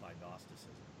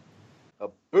Gnosticism.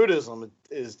 Buddhism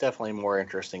is definitely more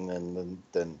interesting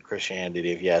than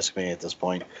Christianity, if you ask me at this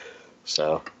point.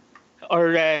 So,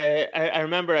 or I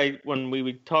remember when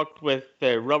we talked with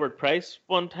Robert Price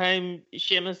one time,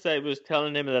 Seamus, I was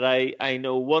telling him that I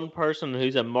know one person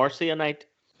who's a Marcionite.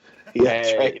 Yeah,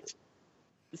 that's right.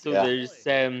 So there's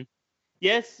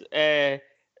yes,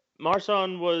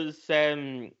 Marcion was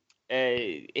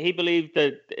he believed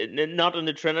that not in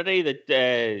the Trinity,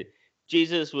 that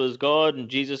Jesus was God and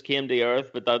Jesus came to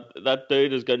earth, but that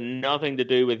dude has got nothing to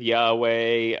do with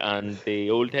Yahweh and the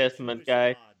Old Testament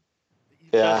guy.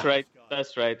 Yeah.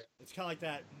 That's right. It's kind of like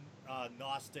that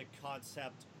Gnostic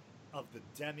concept of the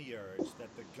demiurge,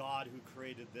 that the God who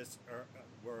created this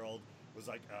world was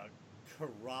like a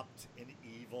corrupt and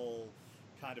evil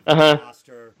kind of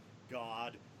imposter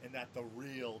God, and that the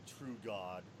real true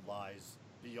God lies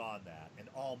beyond that, and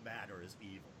all matter is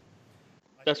evil.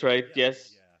 That's right.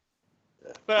 Yes.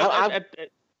 Yeah. But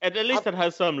at least it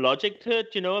has some logic to it,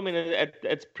 I mean,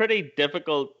 it's pretty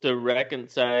difficult to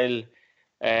reconcile,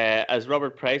 as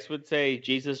Robert Price would say,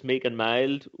 Jesus meek and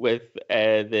mild with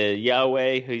the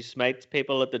Yahweh who smites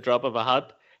people at the drop of a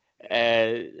hat.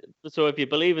 So if you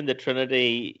believe in the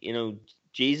Trinity,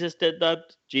 Jesus did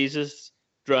that. Jesus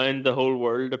drowned the whole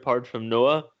world apart from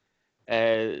Noah.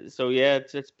 So yeah,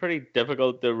 it's pretty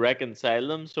difficult to reconcile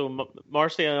them. So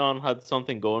Marcion had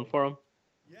something going for him.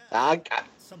 Yeah, I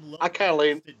kind of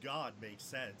lean. God makes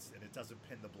sense, and it doesn't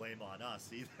pin the blame on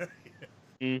us either.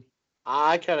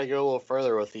 I kind of go a little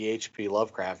further with the H.P.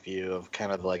 Lovecraft view of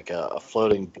kind of like a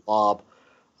floating blob,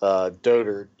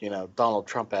 doter, Donald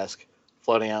Trump-esque,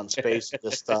 floating out in space,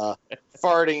 just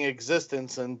farting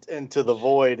existence into the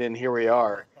void, and here we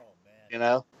are. Oh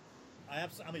man.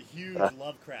 I'm a huge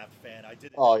Lovecraft fan. I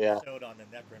did an episode on the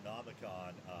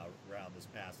Necronomicon around this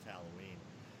past Halloween,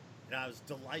 and I was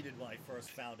delighted when I first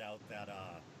found out that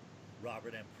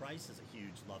Robert M. Price is a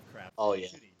huge Lovecraft. Oh yeah.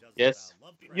 Yes.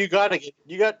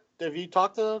 Have you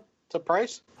talked to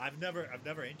Price? I've never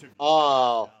interviewed.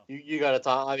 Oh, you got to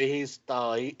talk. I mean, he's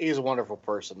a wonderful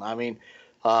person. I mean,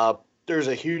 there's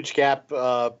a huge gap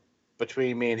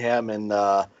between me and him and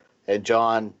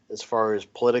John as far as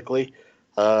politically,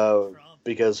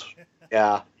 because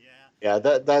that's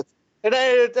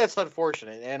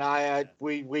unfortunate. And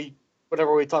we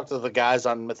whenever we talk to the guys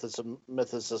on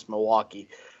Mythicism Milwaukee,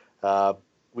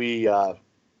 we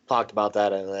talked about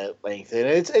that at length, and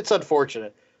it's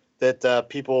unfortunate that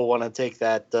people want to take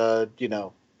that,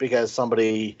 because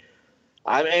somebody.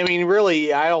 I mean,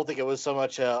 really, I don't think it was so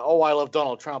much. I love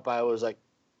Donald Trump. I was like,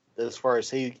 as far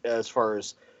as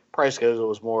Price goes, it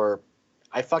was more,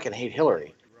 I fucking hate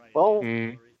Hillary. Right. Well,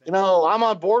 I'm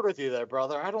on board with you there,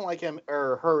 brother. I don't like him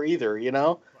or her either,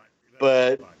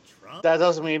 but that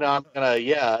doesn't mean I'm gonna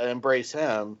embrace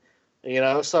him.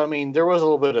 So I mean, there was a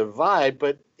little bit of vibe,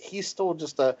 but he's still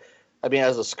just as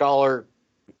a scholar,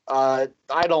 I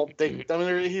don't think. I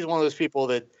mean, he's one of those people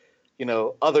that,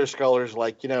 other scholars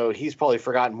he's probably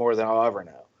forgotten more than I'll ever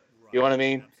know. You know what I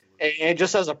mean? And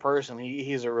just as a person,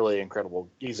 he's a really incredible.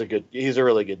 He's a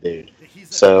really good dude.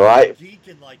 He's So a geek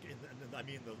in like I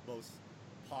mean the most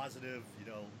positive,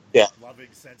 yeah,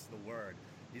 loving sense of the word.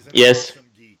 He's an Yes. awesome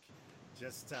geek.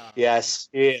 Just yes,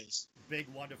 he is. big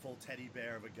wonderful teddy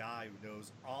bear of a guy who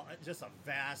knows just a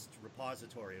vast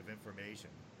repository of information.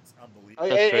 It's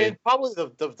unbelievable. And probably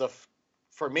the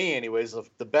for me anyways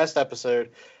the best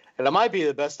episode, and it might be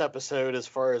the best episode as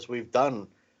far as we've done,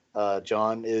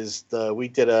 John, is we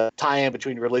did a tie-in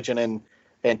between religion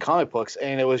and comic books,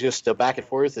 and it was just a back and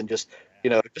forth and just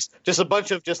just a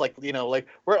bunch of just like like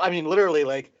I mean literally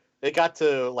like it got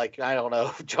to like I don't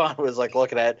know John was like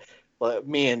looking at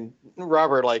me and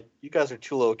Robert like you guys are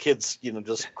two little kids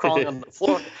just crawling on the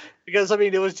floor because I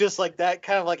mean it was just like that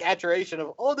kind of like adjuration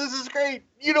of oh this is great,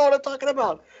 you know what I'm talking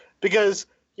about, because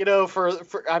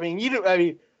for I mean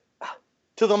to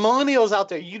the millennials out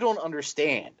there, you don't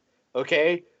understand,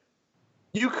 okay?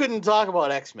 You couldn't talk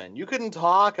about X-Men, you couldn't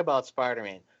talk about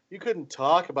Spider-Man, you couldn't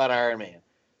talk about Iron Man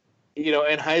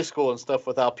in high school and stuff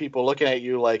without people looking at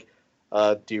you like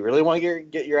do you really want to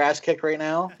get your ass kicked right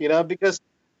now, because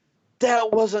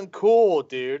that wasn't cool,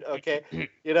 dude. Okay,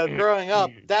 growing up,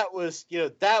 that was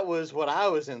what I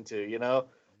was into.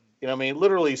 I mean,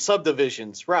 literally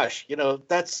subdivisions, Rush.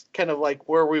 That's kind of like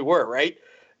where we were, right?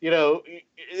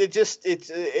 It's just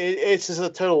a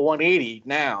total 180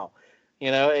 now.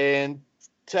 And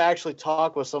to actually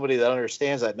talk with somebody that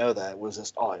understands that, know that was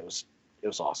just it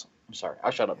was awesome. I'm sorry,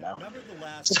 I'll shut up now. Remember the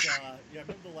last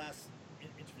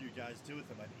interview you guys did with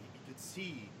him? I mean, you could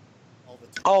see all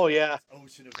the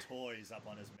ocean of toys up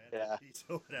on his mantelpiece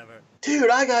or whatever. Dude,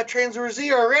 I got Transfer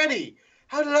Z already.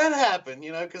 How did that happen?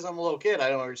 Because I'm a little kid, I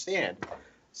don't understand.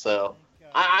 So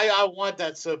I want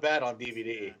that so bad on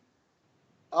DVD.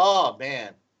 Oh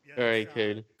man, Very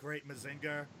cool. Great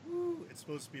Mazinger. Woo! It's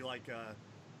supposed to be like a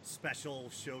special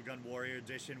Shogun Warrior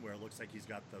edition where it looks like he's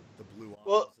got the blue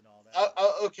arms and all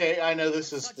that. Okay, I know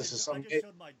this is something. I just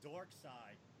showed my dork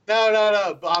side.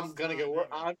 No. I'm gonna go.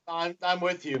 I'm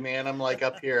with you, man. I'm like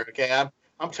up here. Okay,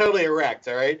 I'm totally erect.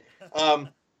 All right.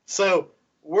 So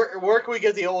where can we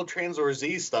get the old Transor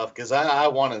Z stuff? Because I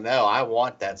want to know. I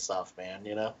want that stuff, man.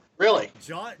 Really.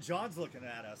 John's looking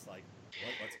at us like,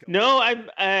 what's going No, on?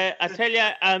 I tell you,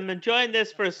 I'm enjoying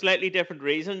this for a slightly different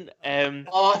reason. I'm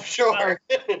sure.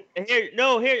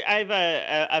 Here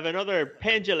I've another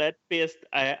Pendulette based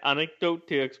anecdote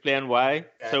to explain why.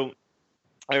 Okay. So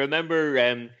I remember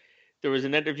there was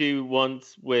an interview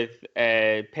once with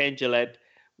Pendulette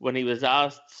when he was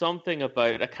asked something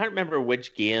about, I can't remember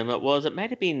which game it was. It might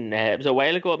have been it was a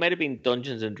while ago. It might have been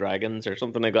Dungeons and Dragons or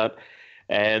something like that.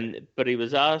 But he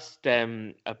was asked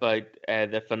about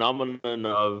the phenomenon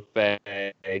of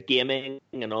gaming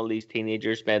and all these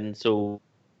teenagers spending so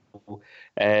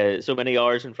many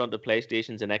hours in front of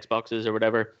PlayStations and Xboxes or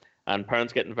whatever, and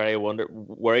parents getting very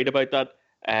worried about that.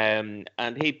 And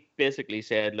he basically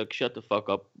said, "Look, shut the fuck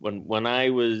up. When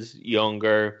I was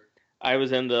younger, I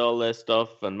was into all this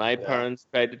stuff, and my parents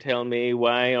tried to tell me,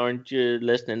 why aren't you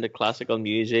listening to classical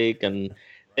music? And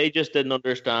they just didn't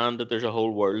understand that there's a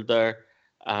whole world there."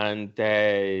 And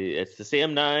it's the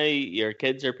same now. Your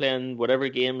kids are playing whatever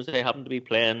games they happen to be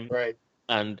playing. Right.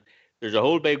 And there's a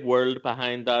whole big world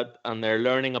behind that, and they're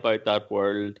learning about that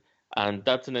world. And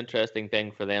that's an interesting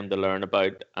thing for them to learn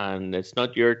about. And it's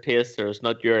not your taste or it's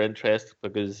not your interest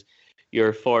because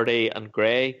you're 40 and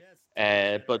grey.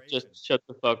 But just shut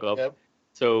the fuck up. Yep.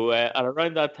 So at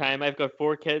around that time, I've got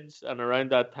 4 kids. And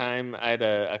around that time, I had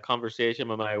a conversation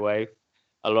with my wife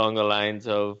along the lines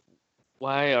of,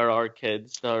 why are our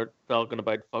kids start talking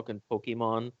about fucking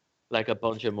Pokemon like a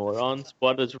bunch of morons?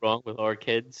 What is wrong with our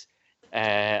kids?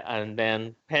 And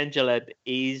then Pendulette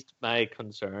eased my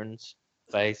concerns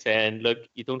by saying, look,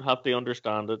 you don't have to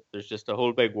understand it. There's just a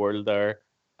whole big world there.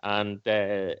 And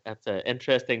it's an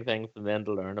interesting thing for them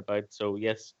to learn about. So,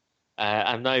 yes,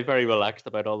 I'm now very relaxed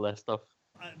about all this stuff.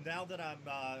 Now that I'm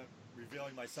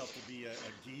revealing myself to be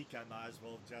a geek, I might as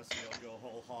well just go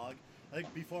whole hog. I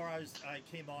think before I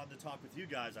came on to talk with you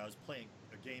guys, I was playing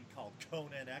a game called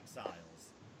Conan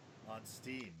Exiles on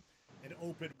Steam. An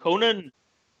open Conan, world.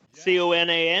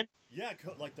 Conan? Yeah,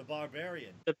 like the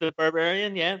Barbarian. The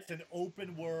Barbarian, yeah. It's an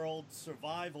open world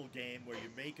survival game where you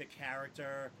make a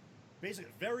character,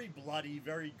 basically very bloody,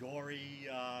 very gory.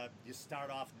 You start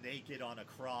off naked on a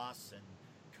cross, and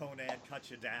Conan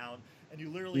cuts you down, and you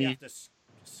literally have to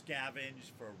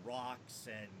scavenge for rocks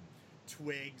and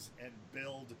twigs and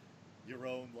build your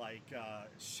own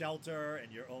shelter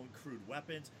and your own crude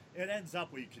weapons. It ends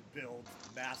up where you can build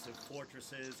massive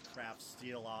fortresses, craft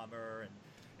steel armor,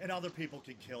 and other people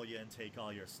can kill you and take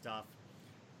all your stuff.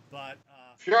 But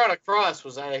if you're on a cross,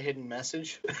 was that a hidden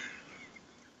message?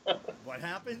 What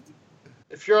happened?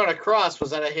 If you're on a cross,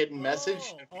 was that a hidden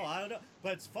message? I don't know.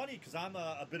 But it's funny because I'm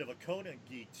a bit of a Conan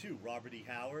geek too. Robert E.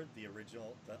 Howard, the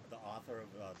original, the author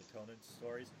of the Conan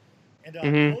stories, and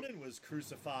Mm-hmm. Conan was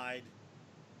crucified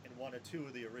in one or two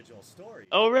of the original stories.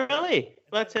 Oh, really? And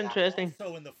That's then interesting.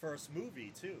 also in the first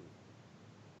movie too.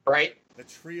 Right. The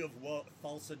Tree of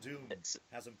Thulsa Doom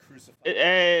has him crucified.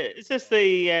 Is this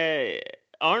the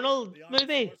Arnold The Arnold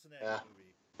movie? Schwarzenegger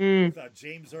Hmm. movie with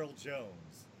James Earl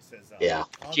Jones. He says, Yeah.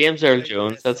 James Earl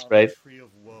Jones, that's right. The Tree of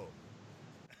Woe.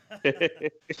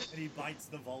 And he bites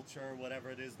the vulture, or whatever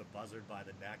it is, the buzzard by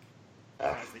the neck.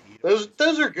 Tries to eat him.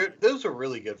 Those are good. Those are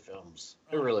really good films.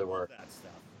 They really I love were. that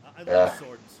stuff. I Yeah. love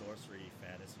sword and sorcery,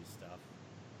 fantasy stuff,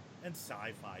 and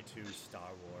sci-fi too. Star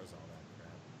Wars, all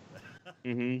that crap.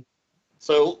 Mm-hmm.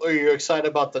 So, are you excited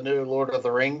about the new Lord of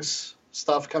the Rings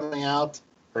stuff coming out,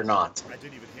 or not? I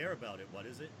didn't even hear about it. What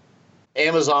is it?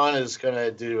 Amazon is going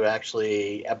to do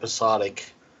actually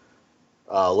episodic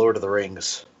Lord of the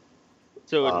Rings.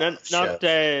 So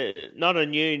show. not a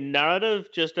new narrative,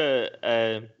 just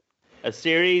a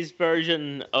series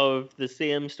version of the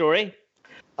same story.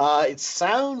 It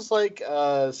sounds like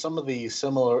some of the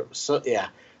similar. Yeah,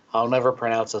 I'll never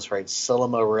pronounce this right.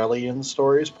 Silmarillion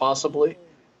stories, possibly.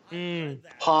 I read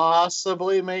that.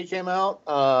 Possibly may come out.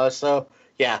 So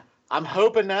yeah, I'm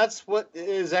hoping that's what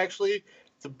is actually,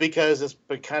 because it's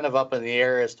been kind of up in the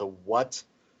air as to what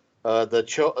the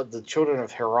children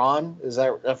of Haran, is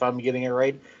that, if I'm getting it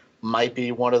right, might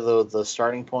be one of the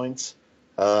starting points.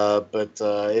 But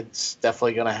it's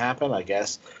definitely going to happen, I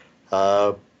guess.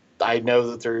 I know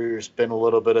that there's been a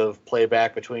little bit of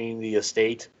playback between the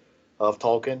estate of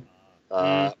Tolkien.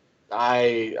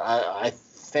 I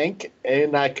think,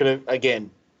 and I could have, again,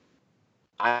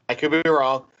 I could be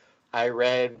wrong. I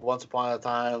read once upon a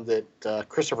time that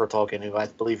Christopher Tolkien, who I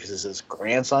believe is his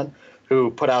grandson, who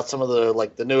put out some of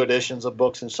the new editions of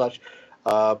books and such,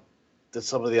 that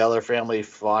some of the other family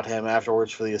fought him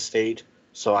afterwards for the estate.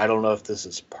 So I don't know if this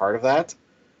is part of that.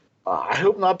 I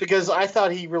hope not, because I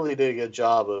thought he really did a good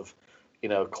job of,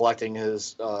 collecting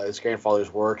his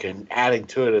grandfather's work and adding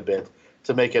to it a bit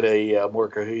to make it a more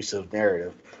cohesive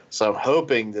narrative. So I'm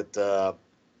hoping that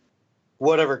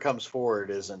whatever comes forward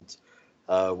isn't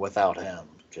without him,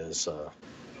 because Was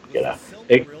you the know,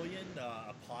 Silmarillion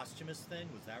a posthumous thing?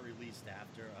 Was that released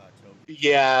after Tolkien?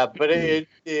 yeah, but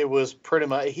it was pretty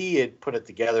much, he had put it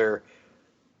together.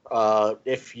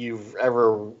 If you've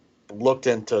ever looked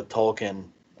into Tolkien,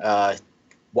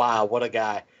 wow, what a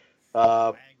guy!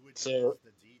 Uh, Languages, so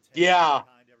the details yeah,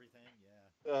 behind everything.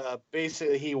 Yeah.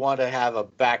 basically he wanted to have a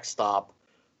backstop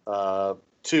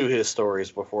to his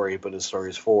stories before he put his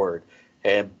stories forward.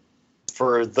 And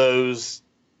for those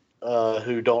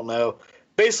who don't know,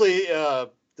 basically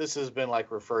this has been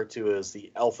like referred to as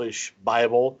the Elfish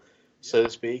Bible, so to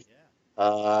speak.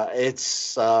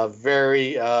 It's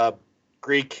very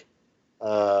Greek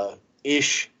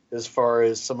ish as far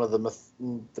as some of the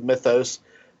mythos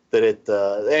that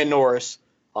and Norse,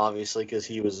 obviously, because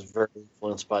he was very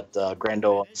influenced by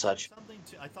Grendel and such.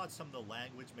 I thought some of the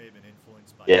language may have been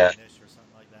influenced by Yeah. Danish or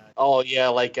something like that. Oh yeah,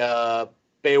 like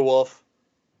Beowulf.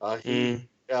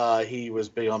 He was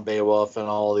big on Beowulf and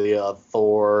all the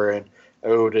Thor and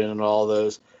Odin and all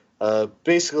those.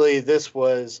 Basically, this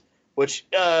was, which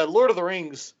Lord of the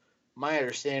Rings, my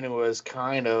understanding was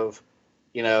kind of,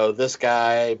 this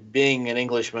guy being an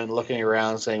Englishman looking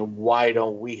around saying, why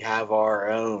don't we have our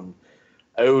own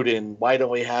Odin? Why don't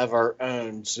we have our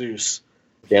own Zeus?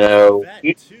 He was a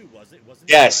vet too, was it? Wasn't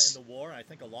he Yes. in the war? I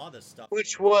think a lot of this stuff.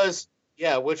 Which was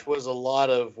a lot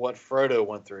of what Frodo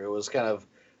went through. It was kind of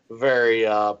very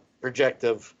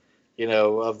projective,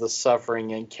 of the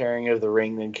suffering and carrying of the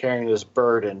ring and carrying this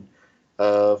burden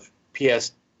of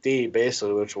PSD,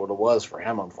 basically, which what it was for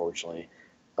him. Unfortunately,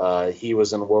 he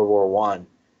was in World War One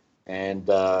and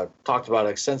talked about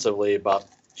extensively about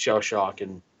shell shock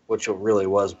and which it really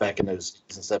was back in those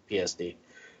seasons of PSD.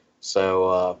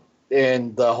 So,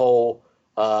 and the whole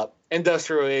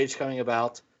industrial age coming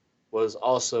about was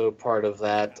also part of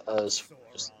that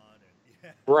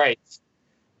right.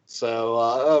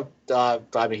 So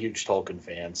I'm a huge Tolkien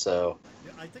fan. So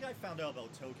I think I found out about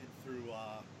Tolkien through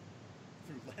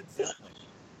Led Zeppelin.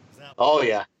 Oh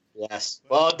yeah, yes.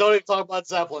 Well, don't even talk about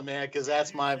Zeppelin, man, because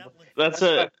that's my.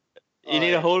 You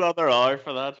need a whole other hour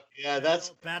for that. Yeah, that's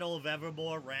Battle of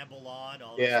Evermore, Ramble On.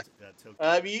 All yeah.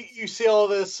 This, you see all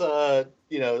this,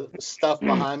 stuff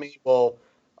behind me. Well,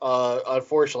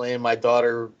 unfortunately, and my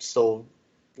daughter still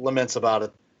laments about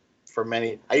it. For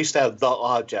many, I used to have the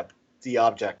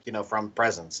object, from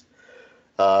Presents.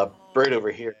 Right over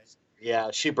here.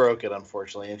 Yeah, she broke it,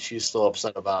 unfortunately, and she's still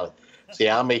upset about it. So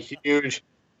yeah, I'm a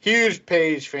huge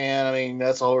Page fan. I mean,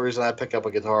 that's the whole reason I pick up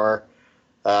a guitar.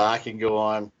 I can go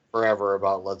on forever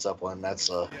about Led Zeppelin. That's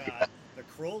Yeah, the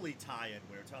Crowley tie-in.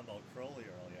 We were talking about Crowley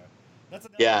earlier. That's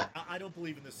another. yeah, I don't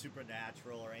believe in the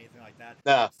supernatural or anything like that.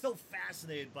 no, Still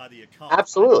fascinated by the occult.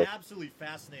 absolutely. I'm absolutely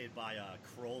fascinated by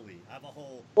Crowley. I have a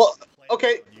whole Well, playlist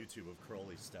okay, on YouTube of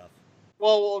Crowley stuff.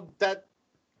 well, that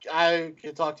I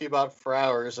can talk to you about for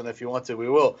hours, and if you want to, we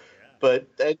will. Yeah. But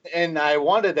and I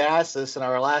wanted to ask this in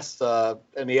our last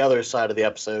in the other side of the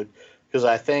episode because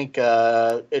I think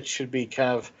it should be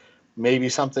kind of maybe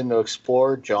something to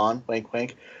explore. John, wink,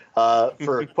 wink,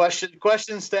 for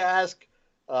questions to ask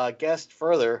guests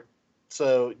further.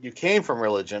 So you came from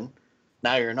religion,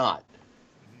 now you're not.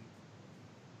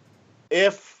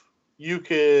 If you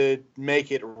could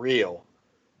make it real,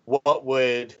 what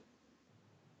would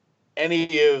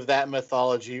any of that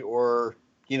mythology or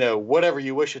whatever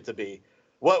you wish it to be,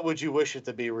 what would you wish it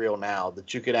to be real now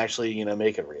that you could actually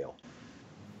make it real?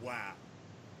 Wow.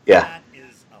 Yeah. That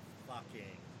is a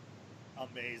fucking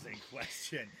amazing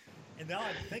question. And now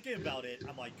I'm thinking about it,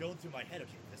 I'm like going through my head,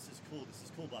 okay, this is cool,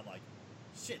 but I'm like,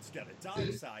 shit's got a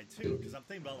dark side too, because I'm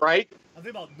thinking about Right. I'm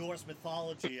thinking about Norse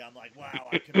mythology. I'm like, wow,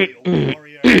 I can be a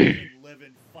warrior, I can live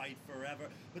and fight forever.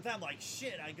 But then I'm like,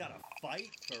 shit, I gotta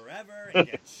fight forever and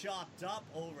get chopped up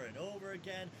over and over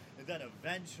again. And then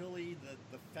eventually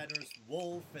the Fenris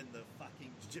wolf and the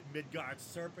fucking Midgard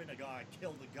serpent are gonna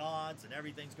kill the gods and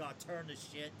everything's gonna turn to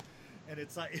shit. And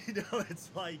it's like, it's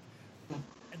like,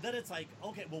 and then it's like,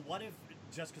 okay, well, what if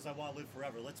just because I want to live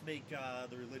forever, let's make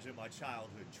the religion of my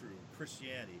childhood true,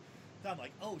 Christianity. Then I'm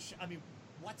like, oh, I mean,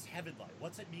 what's heaven like?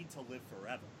 What's it mean to live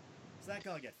forever? Is that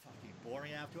gonna get fucking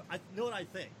boring after? I know what I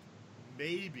think.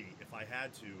 Maybe if I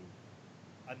had to,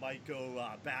 I might go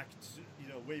back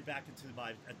to way back into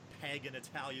my pagan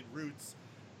Italian roots,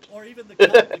 or even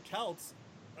the Celts.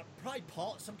 Probably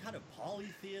some kind of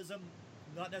polytheism.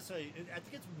 Not necessarily. I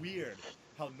think it's weird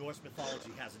how Norse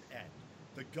mythology has an end.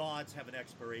 The gods have an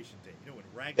expiration date. When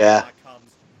Ragnarok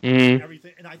comes,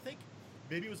 everything. And I think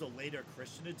maybe it was a later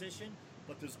Christian edition,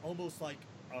 but there's almost like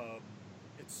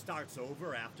it starts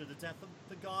over after the death of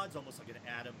the gods, almost like an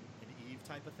Adam and Eve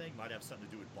type of thing. Might have something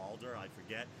to do with Balder, I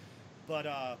forget.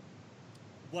 But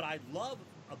what I love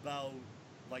about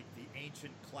like the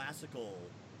ancient classical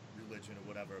religion or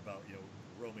whatever, about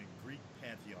Roman Greek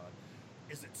pantheon,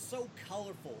 is it's so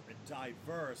colorful and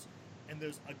diverse, and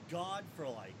there's a god for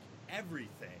like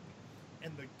everything,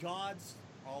 and the gods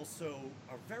also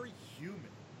are very human.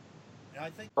 And I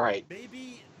think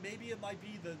maybe it might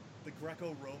be the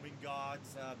Greco-Roman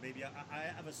gods. Maybe I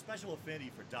have a special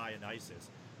affinity for Dionysus.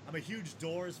 I'm a huge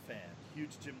Doors fan,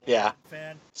 huge Jim Morrison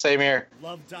fan. Same here.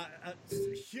 Love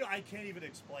I can't even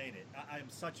explain it. I'm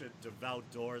such a devout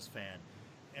Doors fan,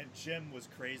 and Jim was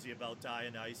crazy about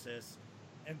Dionysus.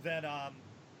 And then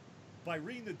by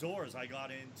reading the Doors, I got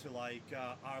into like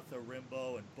Arthur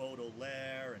Rimbaud and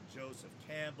Baudelaire and Joseph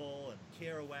Campbell and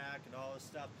Kerouac and all this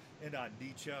stuff, and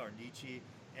Nietzsche.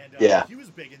 And he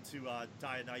was big into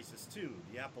Dionysus too,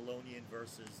 the Apollonian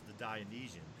versus the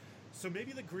Dionysian. So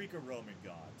maybe the Greek or Roman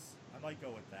gods. I might go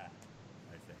with that,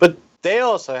 I think. But they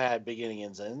also had beginning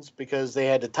and ends because they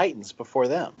had the Titans before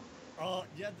them.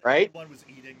 Yeah, right? Everyone was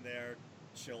eating their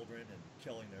children and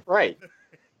killing their right. Yeah.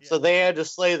 So they had to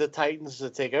slay the Titans to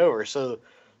take over. So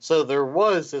there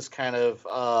was this kind of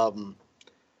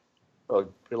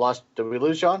we lost. Did we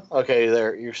lose John? Okay,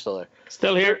 there. You're still there.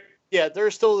 Still here. Yeah,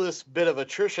 there's still this bit of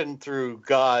attrition through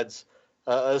gods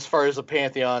as far as the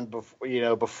pantheon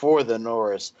before the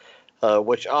Norse,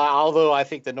 which although I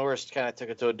think the Norse kind of took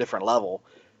it to a different level,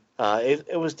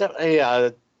 it was definitely.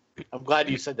 I'm glad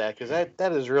you said that because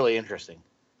that is really interesting.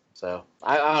 So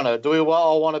I don't know. Do we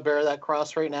all want to bear that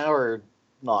cross right now or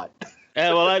not?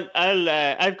 Well,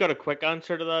 I've got a quick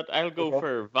answer to that. I'll go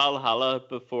for Valhalla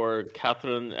before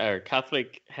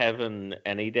Catholic heaven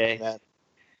any day. Yeah.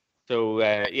 So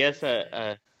yes,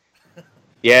 the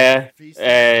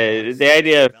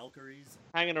idea of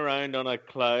hanging around on a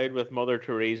cloud with Mother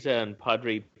Teresa and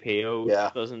Padre Pio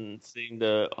doesn't seem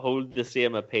to hold the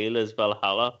same appeal as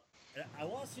Valhalla. I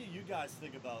want to see you guys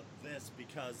think about this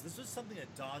because this was something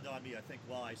that dawned on me, I think,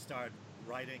 while I started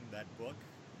writing that book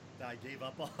that I gave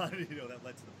up on, that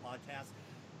led to the podcast.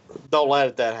 Don't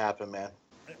let that happen, man.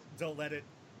 Don't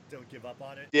give up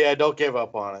on it. Yeah, don't give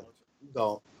up on it.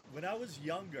 Don't. When I was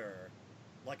younger,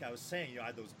 like I was saying, I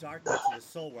had those dark nights of the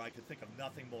soul where I could think of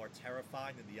nothing more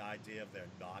terrifying than the idea of there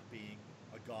not being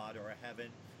a god or a heaven.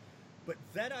 But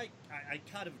then I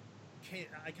kind of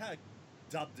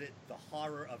dubbed it the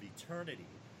horror of eternity.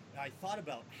 And I thought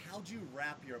about how do you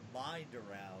wrap your mind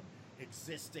around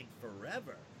existing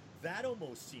forever? That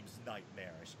almost seems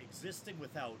nightmarish. Existing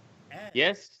without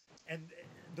Yes. And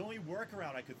the only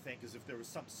workaround I could think is if there was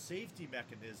some safety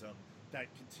mechanism that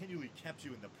continually kept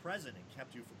you in the present and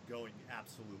kept you from going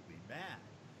absolutely mad.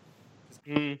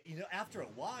 Mm. After a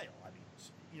while, I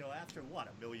mean, after what,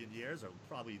 1,000,000 years, or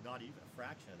probably not even a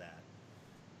fraction of that.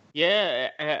 Yeah,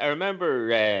 I remember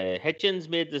Hitchens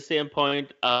made the same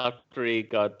point after he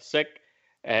got sick.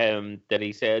 That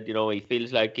he said, he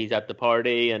feels like he's at the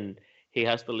party and he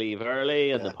has to leave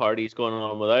early, and the Yeah. party's going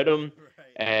on without him.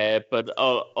 Right. But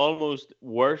almost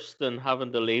worse than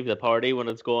having to leave the party when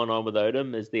it's going on without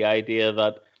him is the idea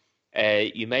that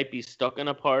you might be stuck in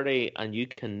a party and you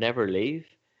can never leave,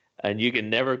 and you can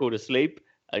never go to sleep,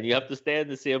 and you have to stay in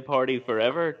the same party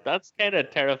forever. That's kind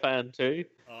of terrifying too.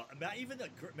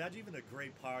 Imagine even a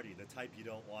great party, the type you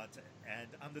don't want to end.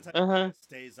 I'm the type Uh of guy huh. that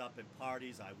stays up in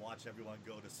parties. I watch everyone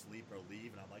go to sleep or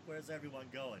leave, and I'm like, where's everyone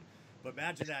going? But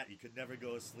imagine that. You could never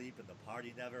go to sleep, and the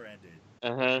party never ended.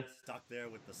 Uh huh. Stuck there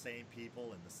with the same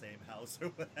people in the same house or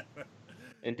whatever.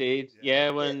 Indeed,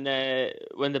 Yeah. yeah. Yeah.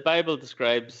 When the Bible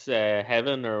describes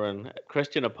heaven, or when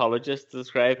Christian apologists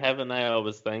describe heaven, I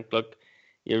always think, look,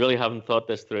 you really haven't thought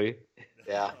this through.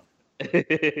 Yeah.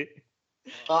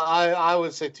 uh I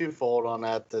would say twofold on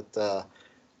that. The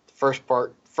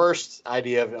first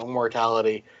idea of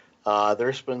immortality.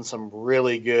 There's been some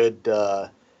really good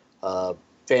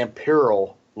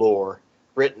vampiral lore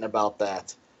written about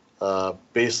that.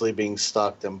 Basically being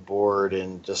stuck and bored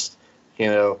and just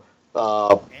and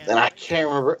I can't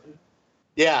remember.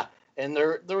 Yeah, and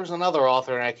there was another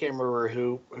author, and I can't remember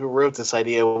who wrote this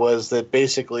idea. Was that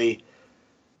basically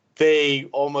they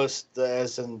almost,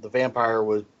 as in the vampire,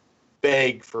 would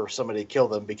beg for somebody to kill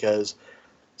them because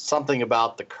something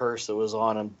about the curse that was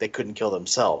on them, they couldn't kill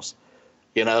themselves.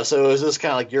 So it was just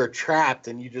kind of like you're trapped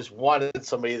and you just wanted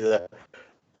somebody to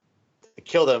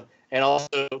kill them. And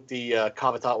also the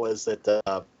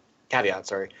caveat,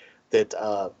 sorry,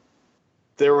 that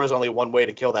there was only one way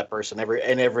to kill that person.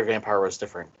 Every vampire was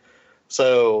different.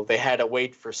 So they had to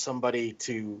wait for somebody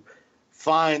to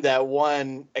find that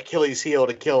one Achilles heel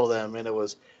to kill them. And it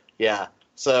was, yeah.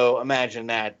 So imagine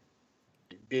that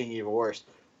being even worse.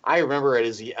 I remember it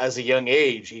as a young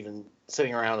age, even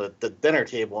sitting around at the dinner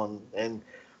table and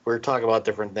we were talking about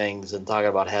different things and talking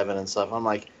about heaven and stuff. I'm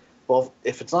like, well,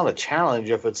 if it's not a challenge,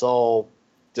 if it's all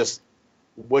just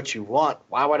what you want,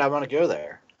 why would I want to go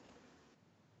there?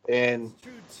 And It's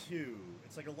true too.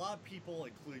 It's like a lot of people,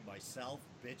 including myself,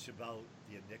 bitch about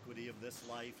the iniquity of this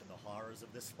life and the horrors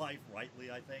of this life,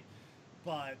 rightly, I think.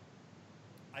 But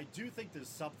I do think there's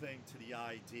something to the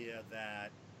idea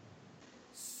that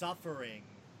suffering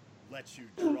lets you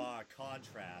draw a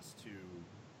contrast to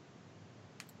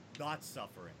not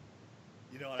suffering.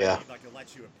 You know what I yeah, mean? Like it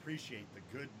lets you appreciate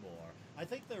the good more. I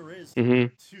think there is hmm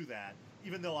to that,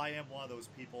 even though I am one of those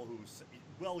people who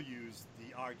will use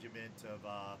the argument of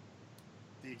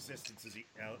the existence of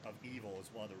evil is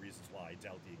one of the reasons why I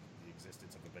doubt the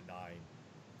existence of a benign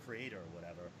creator or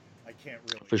whatever. I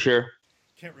For sure.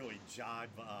 can't really jive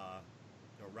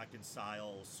or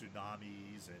reconcile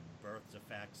tsunamis and birth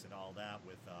defects and all that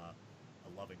with a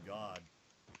loving God.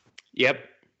 Yep.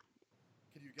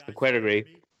 Can you I guys quite still hear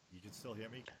agree. me? You can still hear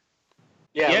me?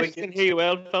 yeah. We Yes, can can hear you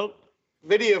well, Phil.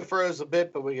 video froze a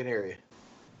bit, but we can hear you.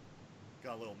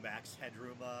 Got a little max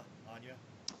headroom on you?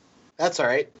 That's all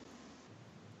right.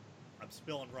 I'm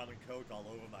spilling rum and coke all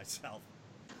over myself.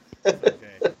 It's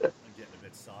okay. I'm getting a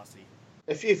bit saucy.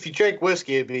 If you drink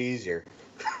whiskey, it'd be easier.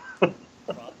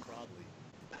 Probably.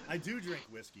 I do drink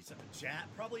whiskey. So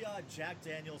probably Jack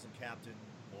Daniels and Captain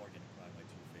Morgan are probably my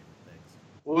two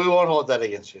favorite We won't hold that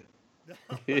against you.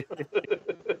 things.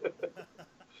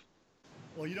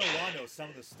 Well, you don't want to know some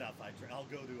of the stuff I drink. I'll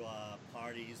go to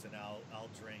parties and I'll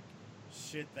drink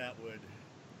shit that would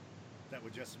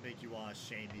just make you want to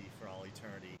shame me for all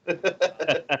eternity.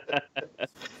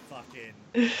 Fucking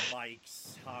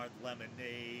Mike's hard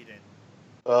lemonade and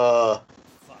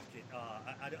fucking.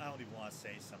 I don't even want to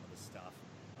say some of the stuff.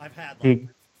 I've had like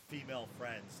female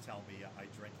friends tell me I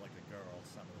drink like a girl.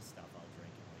 Some of the stuff I'll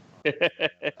drink in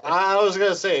like parties. I was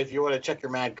gonna say, if you want to check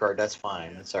your Mad card, that's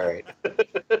fine. It's all right. I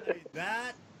mean,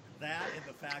 that and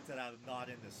the fact that I'm not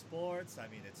into sports. I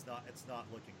mean, it's not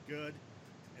looking good.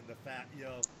 And the fact,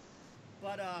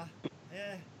 but I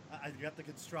got the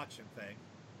construction thing.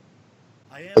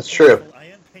 That's true. I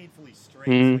am painfully straight.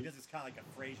 So I guess it's kind of like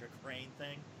a Fraser Crane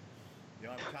thing.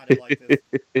 I'm kind of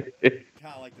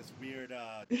like this weird.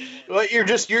 Well, you're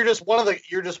just one of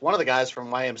the guys from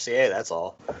YMCA. That's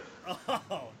all.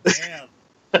 Oh damn!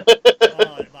 Am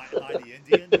I the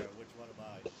Indian or which one am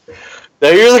I? No,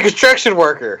 you're the construction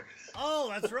worker. Oh,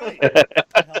 that's right. What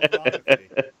the hell is wrong with me?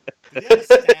 Did he have a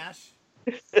stash?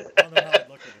 I don't know how I'd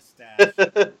look at a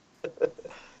stash.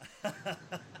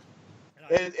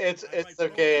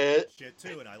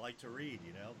 too, and I like to read,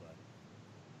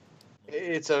 but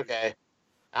It's okay.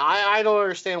 I don't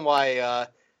understand why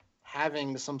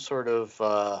having some sort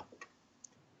of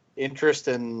interest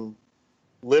in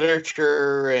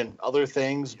literature and other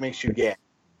things makes you gay.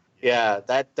 Yeah,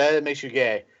 that makes you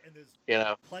gay. And there's You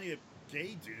know, plenty of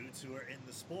gay dudes who are in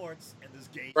the sports, and there's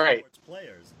gay Right. sports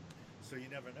players, so you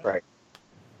never know. right?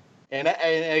 And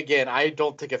again, I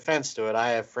don't take offense to it. I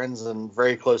have friends and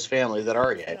very close family that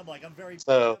are gay. I'm very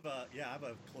So- I have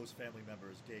a close family member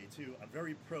who's gay too. I'm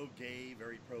very pro-gay,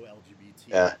 very pro-LGBT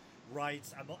Yeah.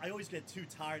 rights. I always get too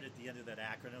tired at the end of that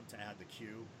acronym to add the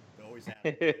Q. They always add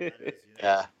the letters,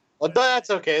 Yeah. Well, that's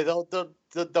okay.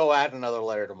 They'll add another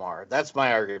letter tomorrow. That's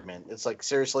my argument. It's like,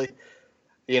 seriously,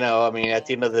 I mean, at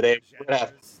the end of the day, we're gonna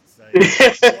have, More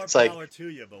It's like, power to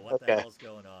you, but what the okay. hell's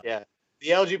going on? yeah, the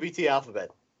LGBT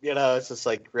alphabet. It's just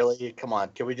like, really, come on.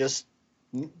 Can we just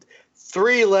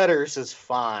 3 letters is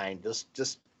fine.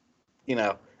 Just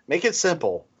make it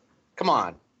simple. Come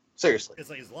on, seriously. It's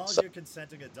like as long as So- you're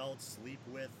consenting adults, sleep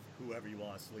with whoever you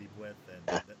want to sleep with,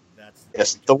 and that's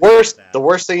Yes, we can the live with worst that. the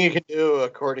worst thing you can do,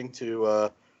 according to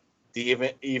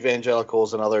the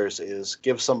evangelicals and others, is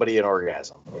give somebody an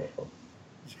orgasm.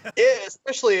 Yeah,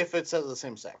 especially if it's of the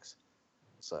same sex.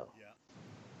 So Yeah.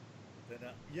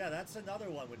 Then, that's another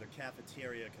one with the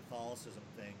cafeteria Catholicism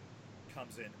thing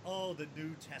comes in. Oh, the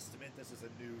New Testament. This is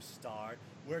a new start.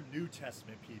 We're New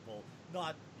Testament people,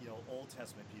 not Old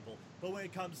Testament people. But when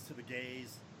it comes to the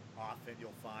gays, often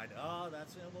you'll find,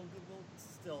 that's we'll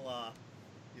still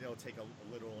take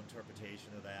a literal interpretation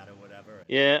of that or whatever.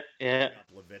 Yeah. Bring up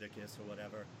Leviticus or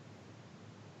whatever.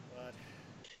 But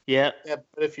Yeah. yeah,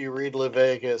 but if you read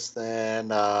Leviticus, then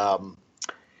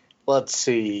let's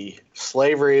see,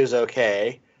 slavery is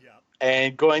okay, yeah,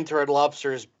 and going to Red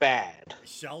Lobster is bad.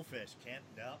 shellfish can't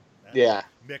Yeah,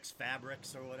 mixed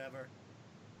fabrics or whatever.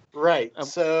 right. I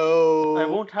So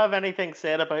won't have anything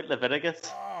said about Leviticus.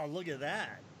 Oh, look at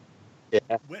that. yeah,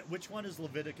 Which one is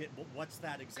Leviticus? What's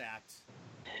that exact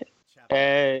chapter?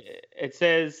 It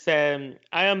says,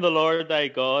 I am the Lord thy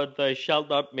God, thou shalt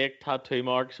not make tattoo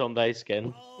marks on thy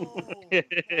skin. Oh, that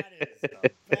is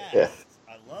the best. Yeah.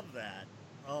 I love that.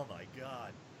 Oh my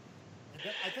god. And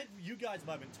then, I think you guys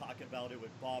might have been talking about it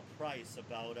with Bob Price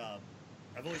about.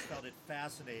 I've always found it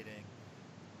fascinating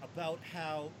about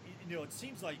how it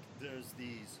seems like there's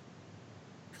these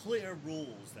clear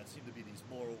rules that seem to be these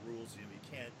moral rules. You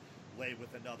can't lay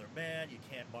with another man, you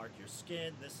can't mark your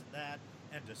skin, this and that,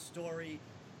 end of story.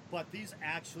 But these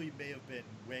actually may have been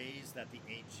ways that the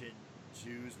ancient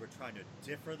Jews were trying to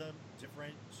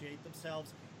differentiate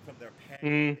themselves from their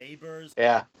pagan neighbors.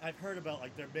 yeah, I've heard about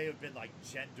there may have been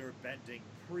gender bending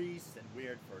priests and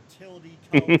weird fertility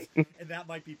cults, and that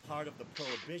might be part of the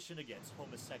prohibition against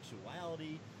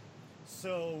homosexuality.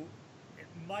 So it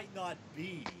might not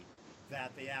be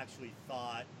that they actually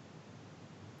thought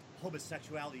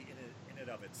homosexuality in and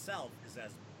of itself is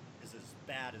as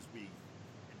bad as we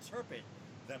interpret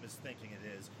them as thinking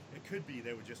it is. It could be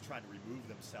they were just trying to remove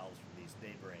themselves from these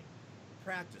neighboring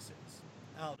practices.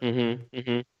 I don't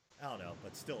know. I don't know,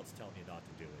 but still, it's telling you not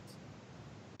to do it.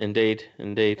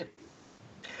 Indeed.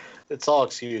 it's all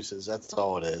excuses. That's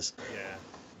all it is.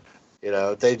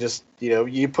 Yeah. They just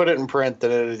you put it in print,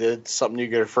 then it's something you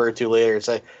can refer to later and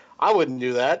say, I wouldn't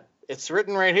do that. It's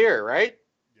written right here, right?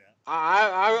 Yeah.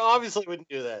 I obviously wouldn't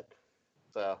do that.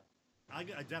 So I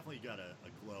definitely got a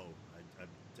glow. I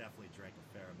definitely drank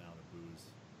a fair amount of booze.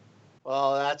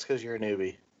 well, that's because you're a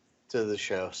newbie to the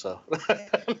show. So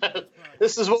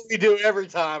this is what we do every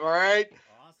time. All right,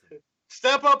 Awesome.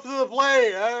 step up to the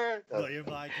plate. All right. Well, you're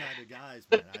my kind of guys,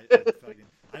 man.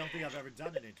 I don't think I've ever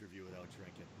done an interview without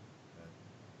drinking.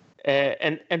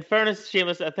 And in fairness,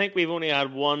 Seamus, I think we've only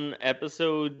had one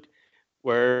episode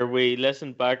where we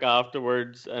listened back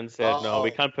afterwards and said, no,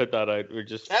 we can't put that out. We're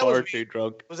just That far was too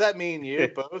drunk. Was that me and you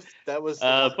both? That was the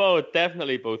one- Both,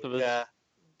 definitely both of us. yeah.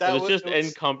 It was just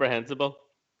incomprehensible.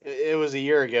 It was a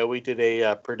year ago. We did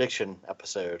a prediction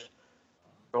episode.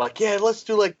 We're like, yeah, let's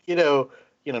do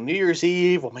New Year's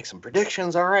Eve. We'll make some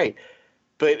predictions. All right,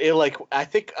 but I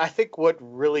think what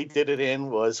really did it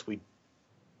in was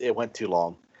it went too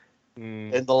long,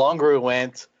 and the longer it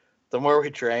went, the more we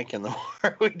drank and the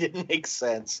more we didn't make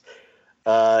sense.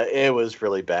 It was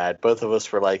really bad. Both of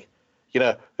us were like,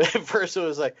 at first it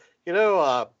was like,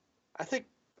 I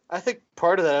think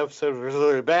part of that episode was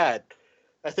really bad.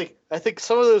 I think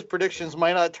some of those predictions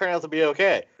might not turn out to be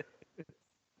okay.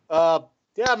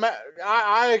 Yeah,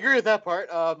 I agree with that part.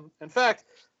 In fact,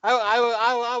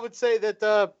 I would say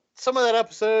that some of that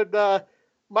episode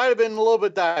might have been a little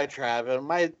bit diatribe. It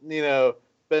might,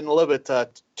 been a little bit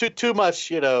too much,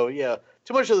 too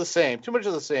much of the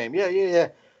same. Yeah.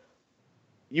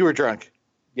 You were drunk.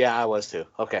 Yeah, I was too.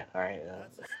 Okay, all right.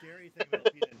 That's the scary thing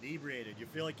about being inebriated. You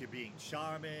feel like you're being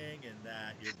charming and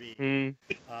that you're being,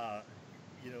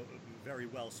 you know, very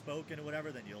well spoken or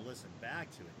whatever. Then you'll listen back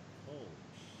to it. Holy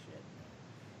shit,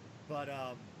 man. But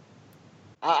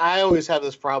I always have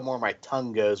this problem where my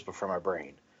tongue goes before my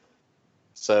brain.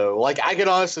 So, like, I can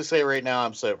honestly say right now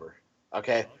I'm sober.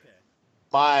 Okay, okay.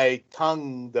 my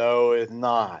tongue though is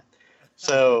not.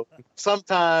 So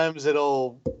sometimes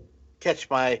it'll catch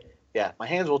my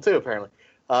hands will too apparently.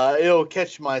 It'll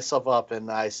catch myself up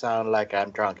and I sound like I'm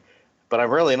drunk, but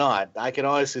I'm really not. I can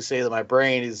honestly say that my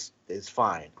brain is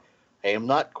fine. I am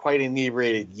not quite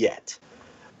inebriated yet.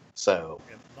 So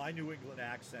Yeah, my New England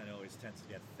accent always tends to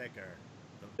get thicker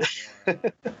the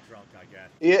more drunk I get.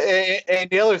 yeah, and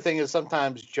the other thing is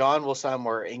sometimes John will sound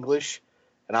more English,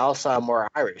 and I'll sound more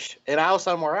Irish, and I'll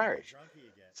sound more Irish. Drunky you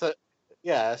get. So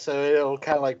yeah, so it'll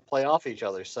kind of like play off each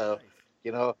other. So Nice.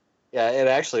 you know, yeah, it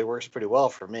actually works pretty well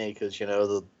for me because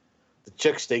the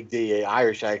chicks dig the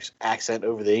Irish accent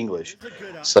over the English.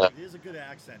 So It is a good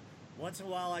accent. Once in a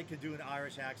while I can do an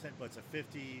Irish accent, but it's a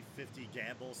 50-50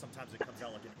 gamble. Sometimes it comes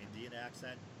out like an Indian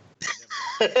accent.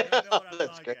 You never know what I'm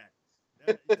That's gonna great. get.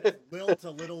 It just lilts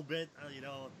a little bit, you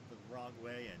know, the wrong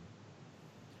way, and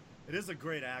it is a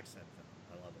great accent.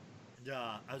 Though. I love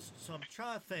it. And, so I'm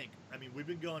trying to think. I mean, we've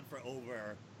been going for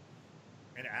over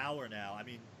an hour now. I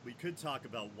mean, we could talk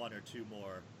about one or two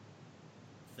more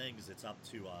things. It's up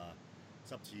to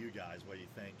you guys. What do you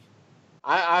think?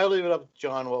 I leave it up to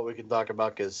John what we can talk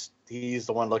about because he's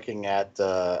the one looking at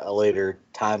a later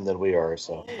time than we are.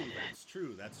 So Oh, that's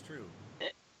true. That's true.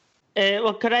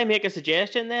 Well, could I make a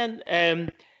suggestion then?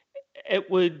 It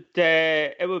would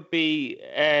be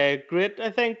great,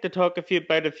 I think, to talk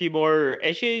about a few more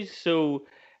issues. So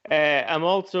I'm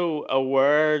also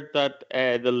aware that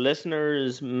the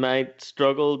listeners might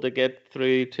struggle to get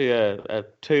through to a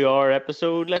 2 hour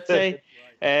episode, let's say.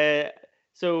 Right.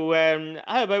 So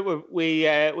how about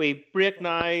we break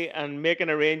now and make an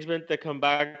arrangement to come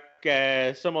back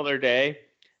some other day,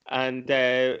 and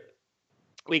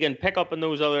we can pick up on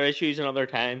those other issues another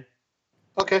time.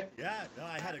 okay, Yeah. No,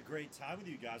 I had a great time with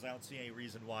you guys. I don't see any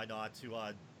reason why not to,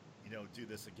 you know, do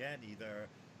this again. Either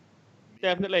me on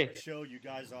Definitely. your show, you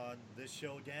guys on this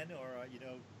show again, or you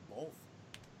know, both.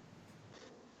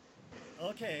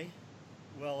 Okay.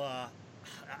 Well,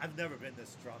 I've never been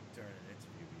this drunk during an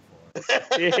interview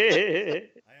before.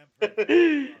 I am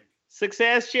pretty drunk.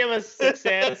 Success, Seamus.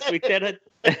 Success. We did it.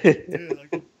 Dude,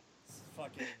 like, it's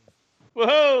fucking.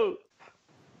 Whoa!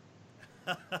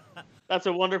 That's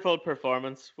a wonderful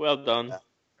performance. Well done.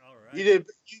 All right.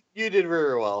 you did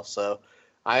very well. So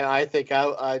I think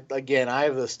I again I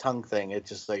have this tongue thing. It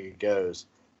just like it goes.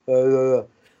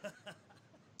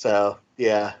 So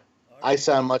yeah, All I right.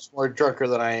 sound much more drunker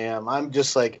than I am. I'm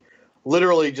just like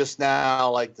literally just now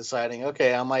like deciding,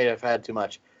 okay, I might have had too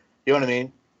much. You know what I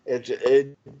mean?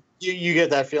 You get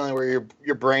that feeling where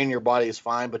your brain, your body is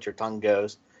fine, but your tongue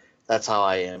goes. That's how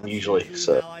I am That's usually.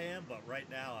 So how I am, but right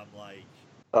now I'm like,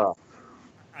 oh,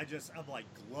 I'm like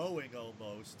glowing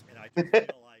almost, and I just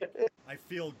feel like I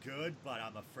feel good, but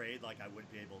I'm afraid like I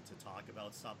wouldn't be able to talk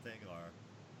about something or,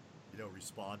 you know,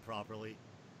 respond properly.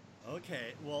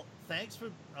 Okay, well, thanks for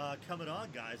coming on,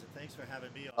 guys, and thanks for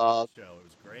having me on the show. It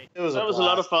was great. it was That a was a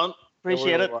lot of blast. fun.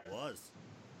 Appreciate really it. was. It was.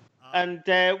 And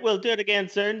we'll do it again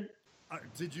soon.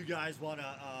 Did you guys want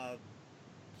to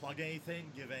plug anything,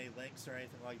 give any links or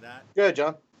anything like that? Good,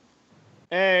 John.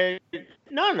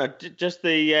 No, just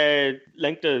the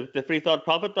link to the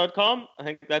freethoughtprofit.com. I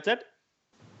think that's it.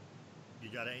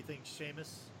 You got anything,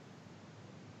 Seamus?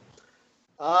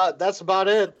 That's about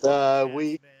it. Podcast, We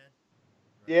man.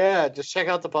 Yeah, just check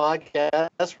out the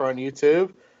podcast. We're on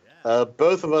YouTube. Yeah.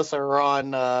 Both of us are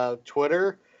on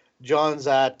Twitter. John's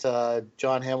at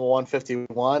John Hamill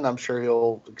 151. I'm sure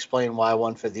he'll explain why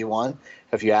 151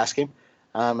 if you ask him.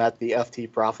 I'm at the FT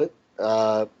Profit.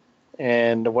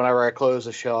 And whenever I close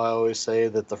the show, I always say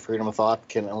that the freedom of thought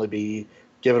can only be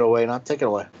given away, not taken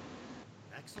away.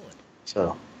 Excellent.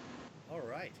 So, All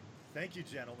right. Thank you,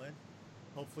 gentlemen.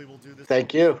 Hopefully we'll do this. Thank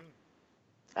again you. soon.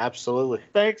 absolutely.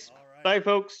 Thanks. All right. Bye,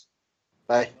 folks.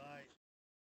 Bye. Bye.